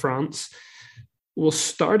Stade de France. We'll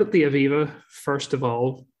start at the Aviva, first of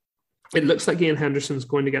all. It looks like Ian Henderson's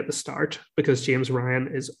going to get the start because James Ryan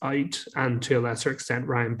is out, and to a lesser extent,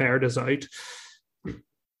 Ryan Baird is out.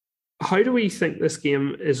 How do we think this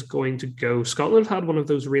game is going to go? Scotland had one of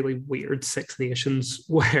those really weird Six Nations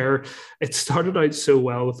where it started out so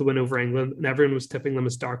well with the win over England and everyone was tipping them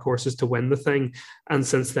as dark horses to win the thing. And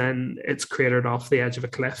since then, it's cratered off the edge of a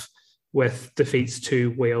cliff with defeats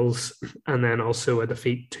to Wales and then also a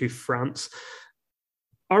defeat to France.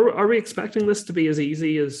 Are we expecting this to be as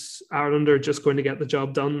easy as Ireland are just going to get the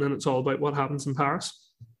job done and it's all about what happens in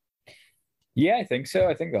Paris? Yeah, I think so.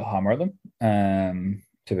 I think they'll hammer them.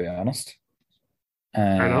 To be honest.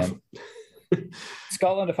 Fair enough.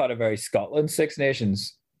 Scotland have had a very Scotland Six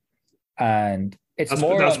Nations, and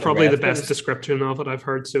that's probably the best description of it I've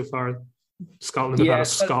heard so far. Scotland have had a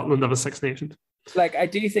Scotland of a Six Nations. Like, I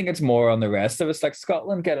do think it's more on the rest of us. Like,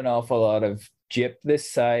 Scotland get an awful lot of gyp this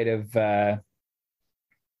side of the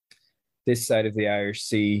Irish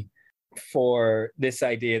Sea for this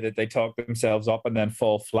idea that they talk themselves up and then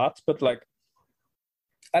fall flat. But like,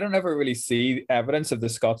 I don't ever really see evidence of the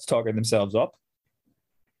Scots talking themselves up.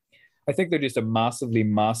 I think they're just a massively,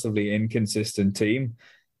 massively inconsistent team,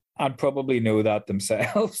 and probably know that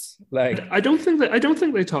themselves. Like, I don't think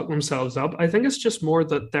they talk themselves up. I think it's just more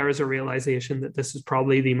that there is a realization that this is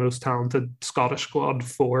probably the most talented Scottish squad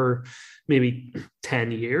for maybe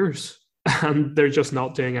 10 years, and they're just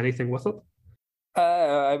not doing anything with it.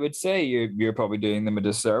 I would say you're probably doing them a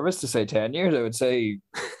disservice to say 10 years. I would say.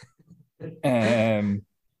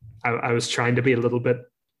 I was trying to be a little bit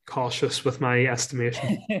cautious with my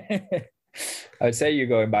estimation. I would say you're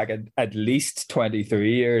going back at least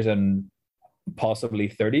 23 years and possibly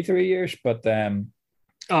 33 years. But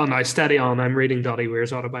oh no, steady on. I'm reading Dottie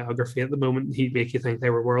Weir's autobiography at the moment. He'd make you think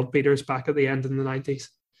they were world beaters back at the end in the 90s.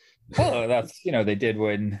 Well, that's, you know, they did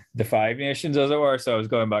win the Five Nations, as it were. So I was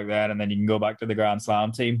going back then, and then you can go back to the Grand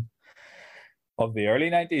Slam team of the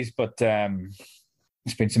early 90s. But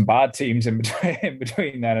there's been some bad teams in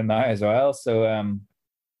between then and now as well. So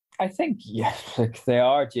I think, yeah, like, they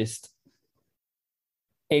are just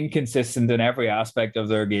inconsistent in every aspect of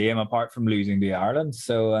their game, apart from losing to Ireland.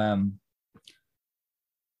 So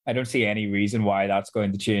I don't see any reason why that's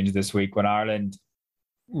going to change this week, when Ireland,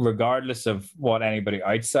 regardless of what anybody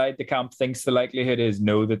outside the camp thinks the likelihood is,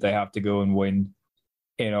 know that they have to go and win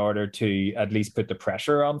in order to at least put the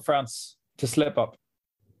pressure on France to slip up.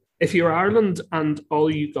 If you're Ireland and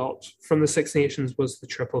all you got from the Six Nations was the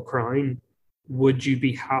Triple Crown, would you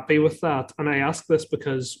be happy with that? And I ask this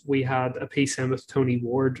because we had a piece in with Tony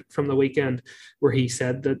Ward from the weekend where he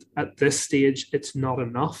said that at this stage, it's not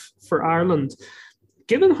enough for Ireland.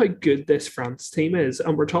 Given how good this France team is,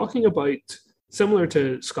 and we're talking about, similar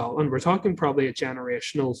to Scotland, we're talking probably a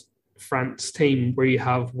generational France team where you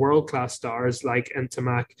have world-class stars like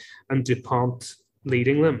Ntamak and Dupont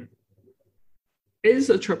leading them.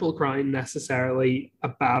 Is a Triple Crown necessarily a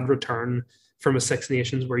bad return from a Six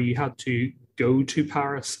Nations where you had to go to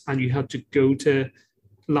Paris and you had to go to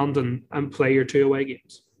London and play your 2 away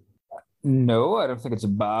games? No, I don't think it's a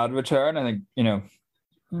bad return. I think, you know,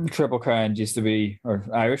 Triple Crown used to be, or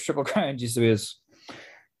Irish Triple Crown used to be as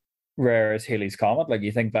rare as Halley's Comet. Like,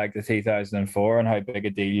 you think back to 2004 and how big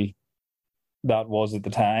a deal that was at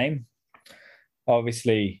the time.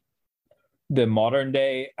 Obviously, the modern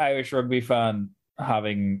day Irish rugby fan,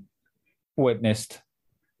 having witnessed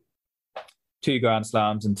 2 Grand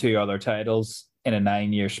Slams and 2 other titles in a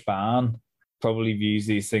 9-year span, probably views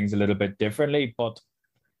these things a little bit differently. But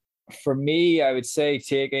for me, I would say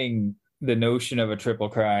taking the notion of a Triple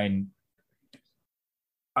Crown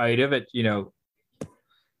out of it, you know,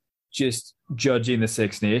 just judging the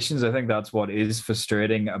Six Nations, I think that's what is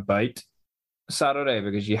frustrating about Saturday,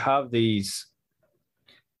 because you have these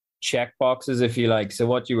check boxes, if you like. So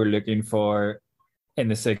what you were looking for in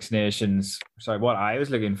the Six Nations, what I was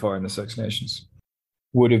looking for in the Six Nations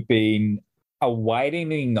would have been a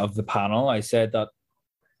widening of the panel. I said that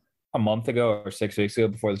a month ago or 6 weeks ago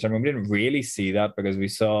before the tournament. We didn't really see that because we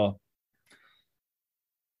saw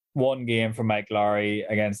one game for Mike Lowry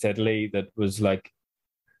against Italy that was like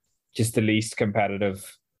just the least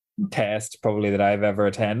competitive test probably that I've ever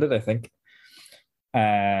attended, I think.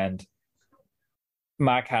 And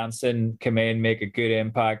Mac Hansen came in, make a good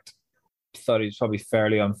impact. Thought he was probably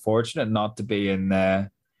fairly unfortunate not to be in the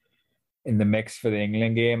mix for the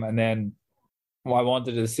England game. And then I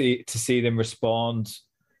wanted to see them respond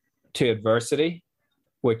to adversity,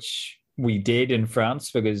 which we did in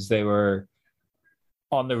France because they were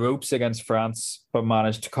on the ropes against France but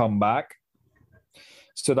managed to come back.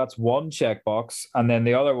 So that's one checkbox. And then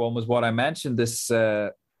the other one was what I mentioned, this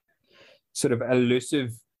sort of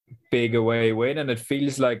elusive big away win. And it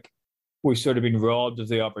feels like we've sort of been robbed of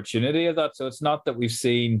the opportunity of that. So it's not that we've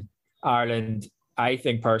seen Ireland, I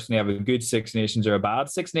think personally, have a good Six Nations or a bad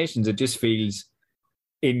Six Nations. It just feels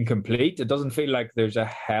incomplete. It doesn't feel like there's a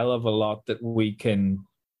hell of a lot that we can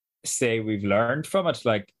say we've learned from it.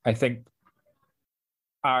 Like, I think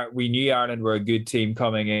we knew Ireland were a good team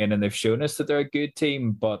coming in and they've shown us that they're a good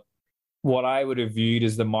team, but what I would have viewed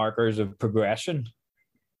as the markers of progression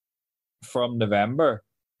from November,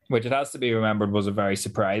 which it has to be remembered was a very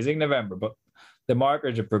surprising November, but the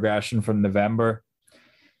markers of progression from November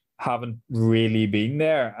haven't really been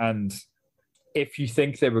there. And if you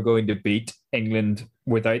think they were going to beat England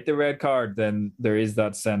without the red card, then there is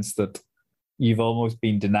that sense that you've almost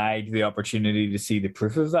been denied the opportunity to see the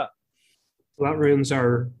proof of that. Well, that ruins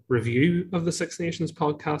our review of the Six Nations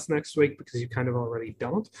podcast next week because you've kind of already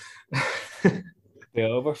done it. Be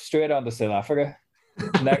over. Straight on to South Africa.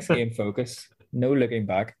 Next game focus. No looking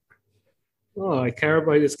back. All I care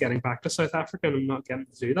about is getting back to South Africa, and I'm not getting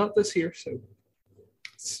to do that this year, so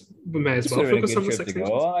we may as well focus on the Six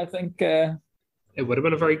Nations. I think it would have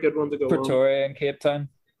been a very good one to go Pretoria and Cape Town.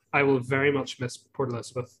 I will very much miss Port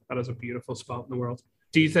Elizabeth. That is a beautiful spot in the world.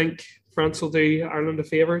 Do you think France will do Ireland a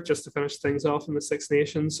favour just to finish things off in the Six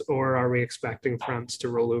Nations, or are we expecting France to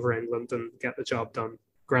roll over England and get the job done?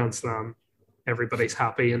 Grand Slam, everybody's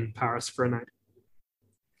happy in Paris for a night.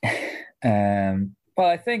 Well,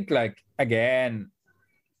 I think, like, again,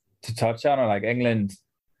 to touch on it, like England,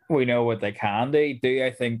 we know what they can do.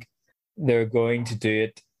 I think they're going to do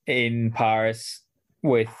it in Paris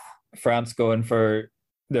with France going for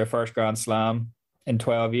their first Grand Slam in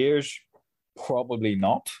 12 years. Probably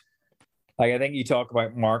not. Like, I think you talk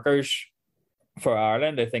about markers for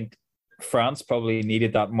Ireland. I think France probably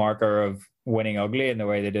needed that marker of winning ugly in the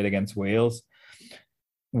way they did against Wales.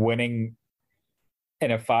 Winning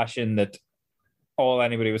in a fashion that all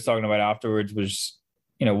anybody was talking about afterwards was,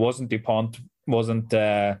 wasn't Dupont, wasn't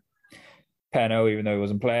Penaud, even though he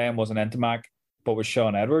wasn't playing, wasn't Ntamack, but was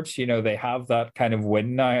Sean Edwards. They have that kind of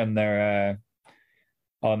win now on their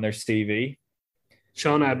CV.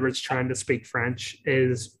 Sean Edwards trying to speak French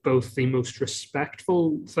is both the most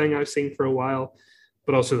respectful thing I've seen for a while,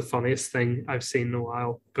 but also the funniest thing I've seen in a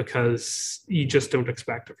while, because you just don't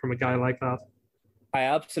expect it from a guy like that. I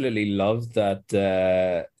absolutely loved that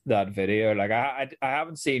video. Like, I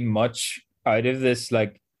haven't seen much out of this,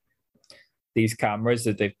 like these cameras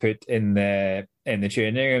that they've put in the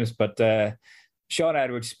training rooms, but Sean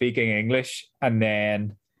Edwards speaking English and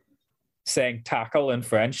then saying tackle in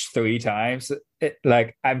French 3 times.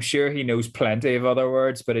 I'm sure he knows plenty of other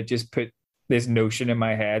words, but it just put this notion in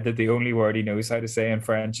my head that the only word he knows how to say in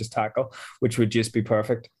French is tackle, which would just be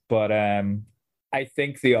perfect. But I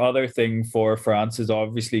think the other thing for France is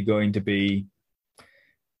obviously going to be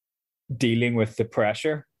dealing with the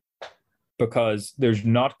pressure, because they're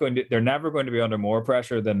never going to be under more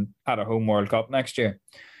pressure than at a home World Cup next year.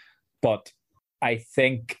 But I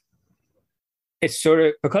think it's sort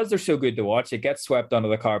of, because they're so good to watch, it gets swept under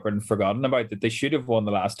the carpet and forgotten about, that they should have won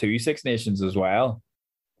the last 2 Six Nations as well.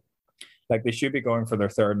 Like, they should be going for their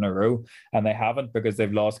 3rd in a row, and they haven't, because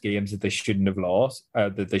they've lost games that they shouldn't have lost,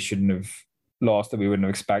 that we wouldn't have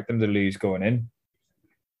expected them to lose going in.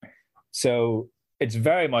 So it's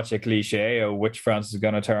very much a cliche of which France is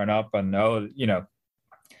going to turn up, and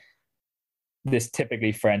this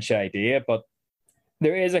typically French idea, but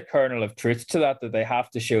there is a kernel of truth to that they have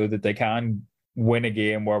to show that they can win a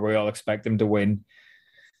game where we all expect them to win,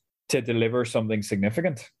 to deliver something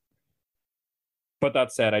significant. But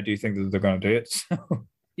that said, I do think that they're going to do it. So.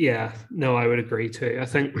 Yeah, no, I would agree too. I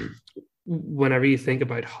think whenever you think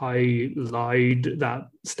about how loud that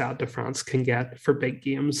Stade de France can get for big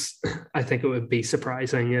games, I think it would be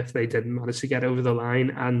surprising if they didn't manage to get over the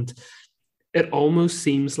line. And it almost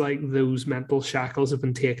seems like those mental shackles have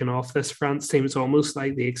been taken off this France team. It's almost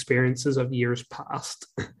like the experiences of years past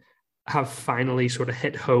have finally sort of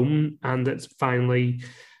hit home, and it's finally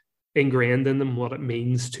ingrained in them what it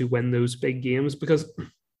means to win those big games. Because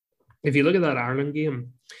if you look at that Ireland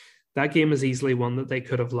game, that game is easily one that they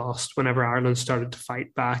could have lost whenever Ireland started to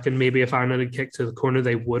fight back. And maybe if Ireland had kicked to the corner,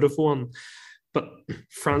 they would have won. But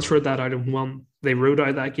France rode that out and won. They rode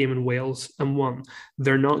out that game in Wales and won.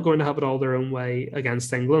 They're not going to have it all their own way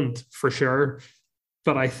against England, for sure.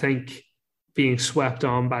 But I think being swept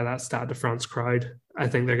on by that Stade de France crowd, I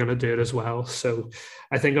think they're going to do it as well. So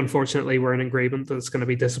I think, unfortunately, we're in agreement that it's going to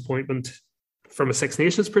be disappointment from a Six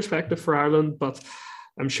Nations perspective for Ireland, but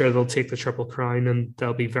I'm sure they'll take the Triple Crown and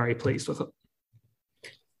they'll be very pleased with it.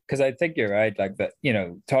 Because I think you're right, like that,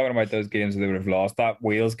 talking about those games that they would have lost, that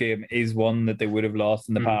Wales game is one that they would have lost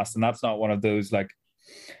in the past. And that's not one of those like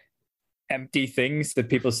empty things that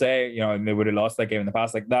people say, they would have lost that game in the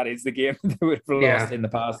past. Like that is the game they would have lost in the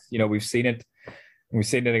past. We've seen it. We've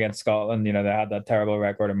seen it against Scotland. They had that terrible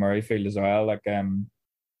record in Murrayfield as well.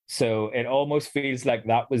 So it almost feels like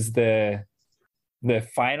that was the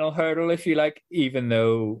final hurdle, if you like, even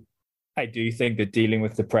though I do think that dealing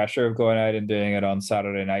with the pressure of going out and doing it on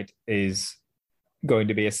Saturday night is going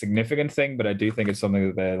to be a significant thing, but I do think it's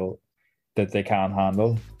something that they can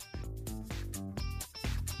handle.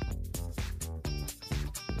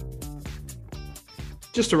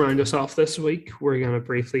 Just to round us off this week, we're going to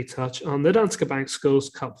briefly touch on the Danske Bank Schools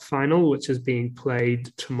Cup final, which is being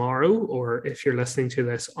played tomorrow, or if you're listening to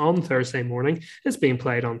this on Thursday morning, it's being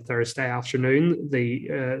played on Thursday afternoon,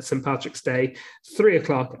 the St. Patrick's Day,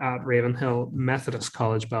 3:00 at Ravenhill Methodist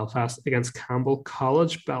College, Belfast, against Campbell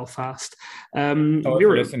College, Belfast. If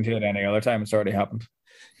you're listening to it any other time, it's already happened.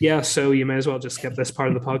 Yeah, so you may as well just skip this part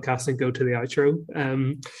of the podcast and go to the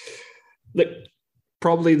outro. Look,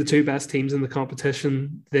 probably the two best teams in the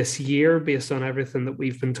competition this year, based on everything that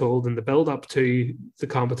we've been told in the build-up to the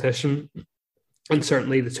competition, and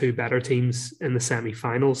certainly the two better teams in the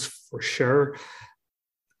semi-finals for sure.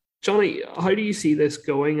 Johnny, how do you see this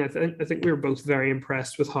going? I think we were both very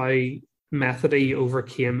impressed with how Methody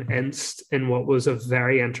overcame Inst in what was a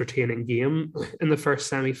very entertaining game in the first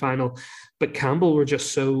semi-final, but Campbell were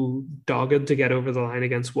just so dogged to get over the line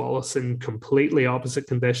against Wallace in completely opposite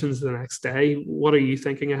conditions the next day. What are you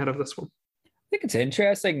thinking ahead of this one? I think it's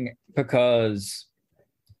interesting because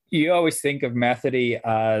you always think of Methody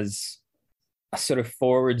as a sort of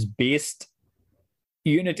forwards-based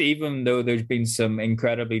unit, even though there's been some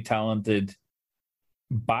incredibly talented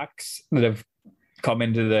backs that have come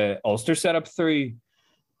into the Ulster setup through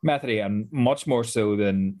Methody, and much more so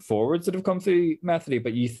than forwards that have come through Methody.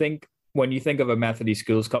 But when you think of a Methody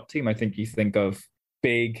Schools Cup team, I think you think of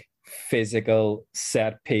big, physical,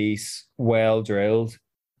 set piece, well drilled.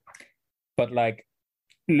 But like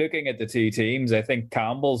looking at the two teams, I think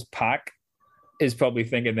Campbell's pack is probably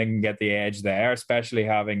thinking they can get the edge there, especially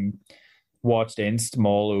having watched Inst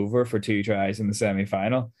maul over for 2 tries in the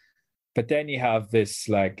semi-final. But then you have this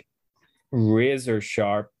like razor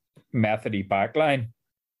sharp Methody backline,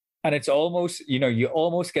 and it's almost, you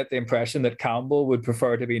almost get the impression that Campbell would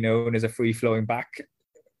prefer to be known as a free-flowing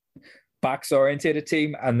backs orientated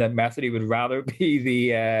team, and that Methody would rather be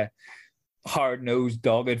the hard-nosed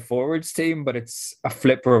dogged forwards team. But it's a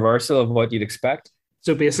flip reversal of what you'd expect.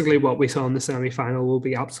 So basically what we saw in the semi-final will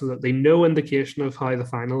be absolutely no indication of how the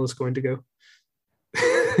final is going to go.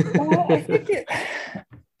 Well, I think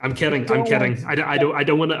I'm kidding. I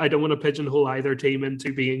don't want to pigeonhole either team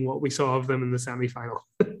into being what we saw of them in the semi-final.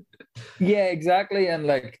 Yeah, exactly. And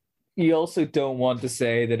like, you also don't want to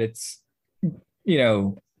say that it's,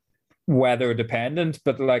 weather dependent,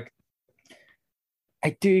 but like,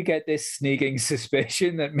 I do get this sneaking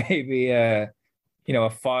suspicion that maybe a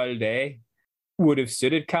foul day would have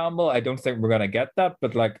suited Campbell. I don't think we're going to get that,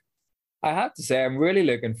 but like, I have to say, I'm really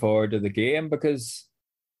looking forward to the game, because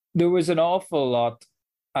there was an awful lot,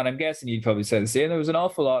 and I'm guessing you'd probably say the same, there was an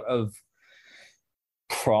awful lot of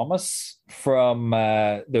promise from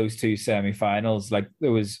those two semi-finals. Like,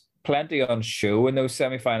 there was plenty on show in those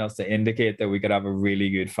semi-finals to indicate that we could have a really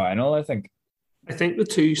good final, I think. I think the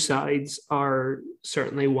two sides are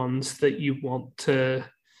certainly ones that you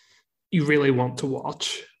really want to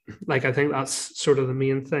watch. Like, I think that's sort of the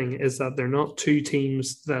main thing, is that they're not two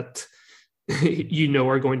teams that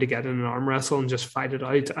are going to get in an arm wrestle and just fight it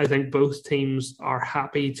out. I think both teams are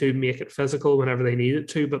happy to make it physical whenever they need it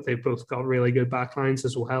to, but they've both got really good backlines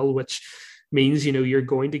as well, which means, you're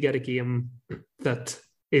going to get a game that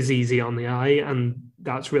is easy on the eye, and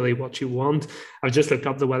that's really what you want. I've just looked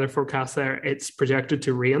up the weather forecast there. It's projected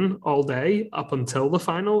to rain all day up until the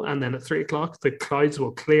final, and then at 3:00 the clouds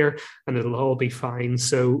will clear and it'll all be fine.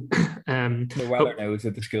 So the weather knows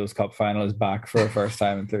that the Schools Cup final is back for the first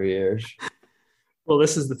time in 3 years. Well,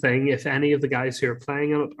 this is the thing. If any of the guys who are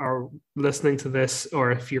playing it are listening to this,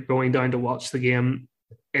 or if you're going down to watch the game,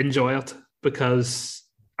 enjoy it, because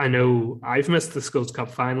I know I've missed the Schools Cup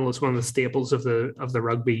final. It's one of the staples of the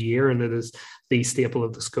rugby year, and it is the staple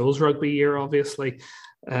of the schools rugby year, obviously.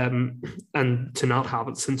 And to not have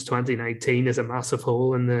it since 2019 is a massive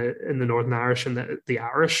hole in the Northern Irish and the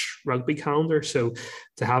Irish rugby calendar. So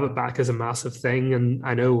to have it back is a massive thing. And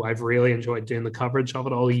I know I've really enjoyed doing the coverage of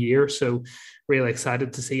it all year. So really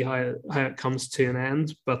excited to see how it comes to an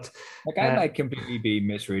end. But like, I might completely be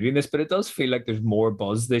misreading this, but it does feel like there's more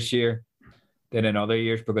buzz this year than in other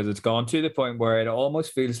years, because it's gone to the point where it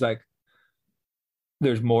almost feels like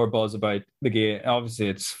there's more buzz about the game. Obviously,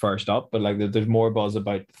 it's first up, but like there's more buzz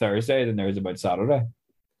about Thursday than there is about Saturday.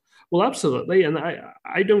 Well, absolutely. And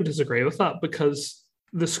I don't disagree with that, because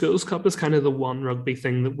the Schools Cup is kind of the one rugby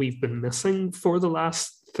thing that we've been missing for the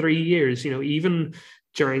last 3 years. You know, even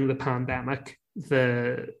during the pandemic,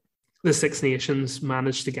 the Six Nations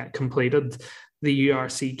managed to get completed. The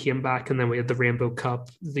URC came back, and then we had the Rainbow Cup.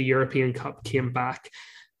 The European Cup came back.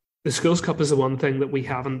 The Schools Cup is the one thing that we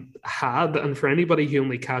haven't had. And for anybody who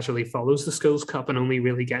only casually follows the Schools Cup and only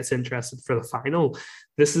really gets interested for the final,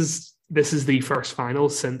 this is the first final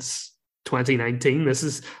since 2019. This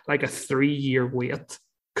is like a 3-year wait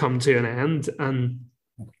come to an end. And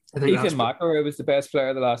I think Ethan McElroy was the best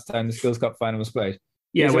player the last time the Schools Cup final was played.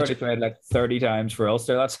 Yeah, he's already played like 30 times for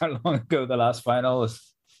Ulster. That's how long ago the last final was.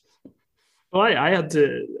 Well, I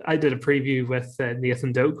did a preview with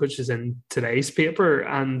Nathan Doak, which is in today's paper,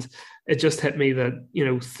 and it just hit me that, you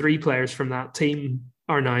know, 3 players from that team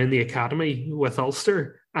are now in the academy with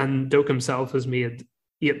Ulster, and Doak himself has made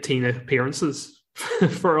 18 appearances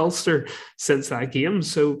for Ulster since that game.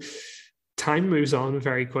 So time moves on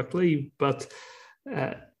very quickly, but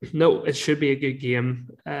no, it should be a good game.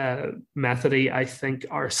 Methody, I think,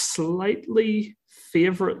 are slightly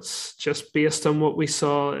favourites just based on what we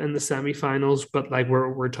saw in the semi-finals, but like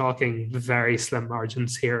we're talking very slim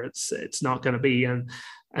margins here. It's not going to be an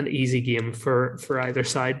easy game for either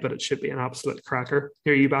side, but it should be an absolute cracker.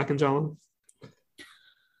 Are you back in, John?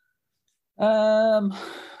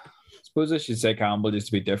 Suppose I should say Campbell just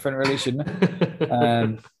to be different, really, shouldn't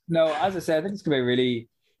it? No, as I said, I think it's going to be a really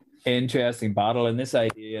interesting battle, and this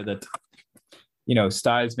idea that, you know,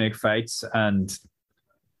 styles make fights, and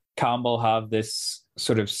Campbell have this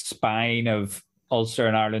sort of spine of Ulster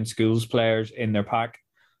and Ireland schools players in their pack,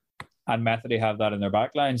 and Methody have that in their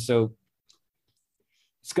back line. So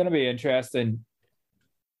it's going to be interesting,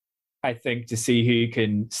 I think, to see who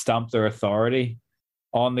can stamp their authority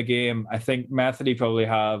on the game. I think Methody probably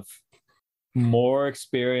have more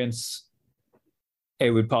experience,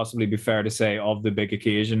 it would possibly be fair to say, of the big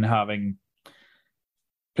occasion, having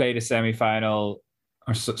played a semi-final,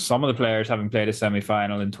 or some of the players having played a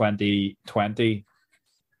semi-final in 2020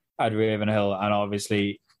 at Ravenhill, and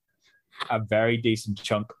obviously a very decent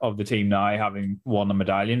chunk of the team now having won the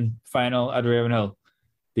medallion final at Ravenhill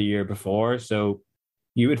the year before. So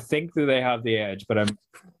you would think that they have the edge, but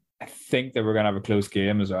I think that we're going to have a close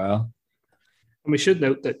game as well. And we should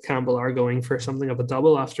note that Campbell are going for something of a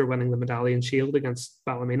double after winning the Medallion Shield against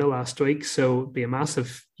Ballymena last week. So it'd be a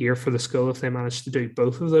massive year for the school if they manage to do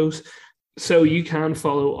both of those. So you can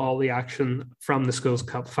follow all the action from the Schools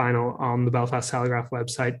Cup final on the Belfast Telegraph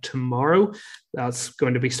website tomorrow. That's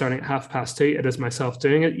going to be starting at 2:30. It is myself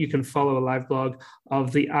doing it. You can follow a live blog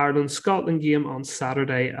of the Ireland-Scotland game on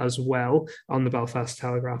Saturday as well on the Belfast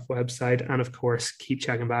Telegraph website. And of course, keep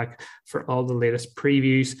checking back for all the latest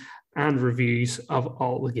previews and reviews of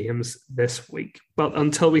all the games this week. But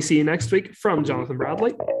until we see you next week, from Jonathan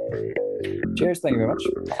Bradley. Cheers, thank you very much.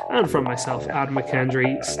 And from myself, Adam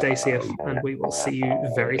McKendry, stay safe, and we will see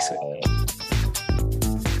you very soon.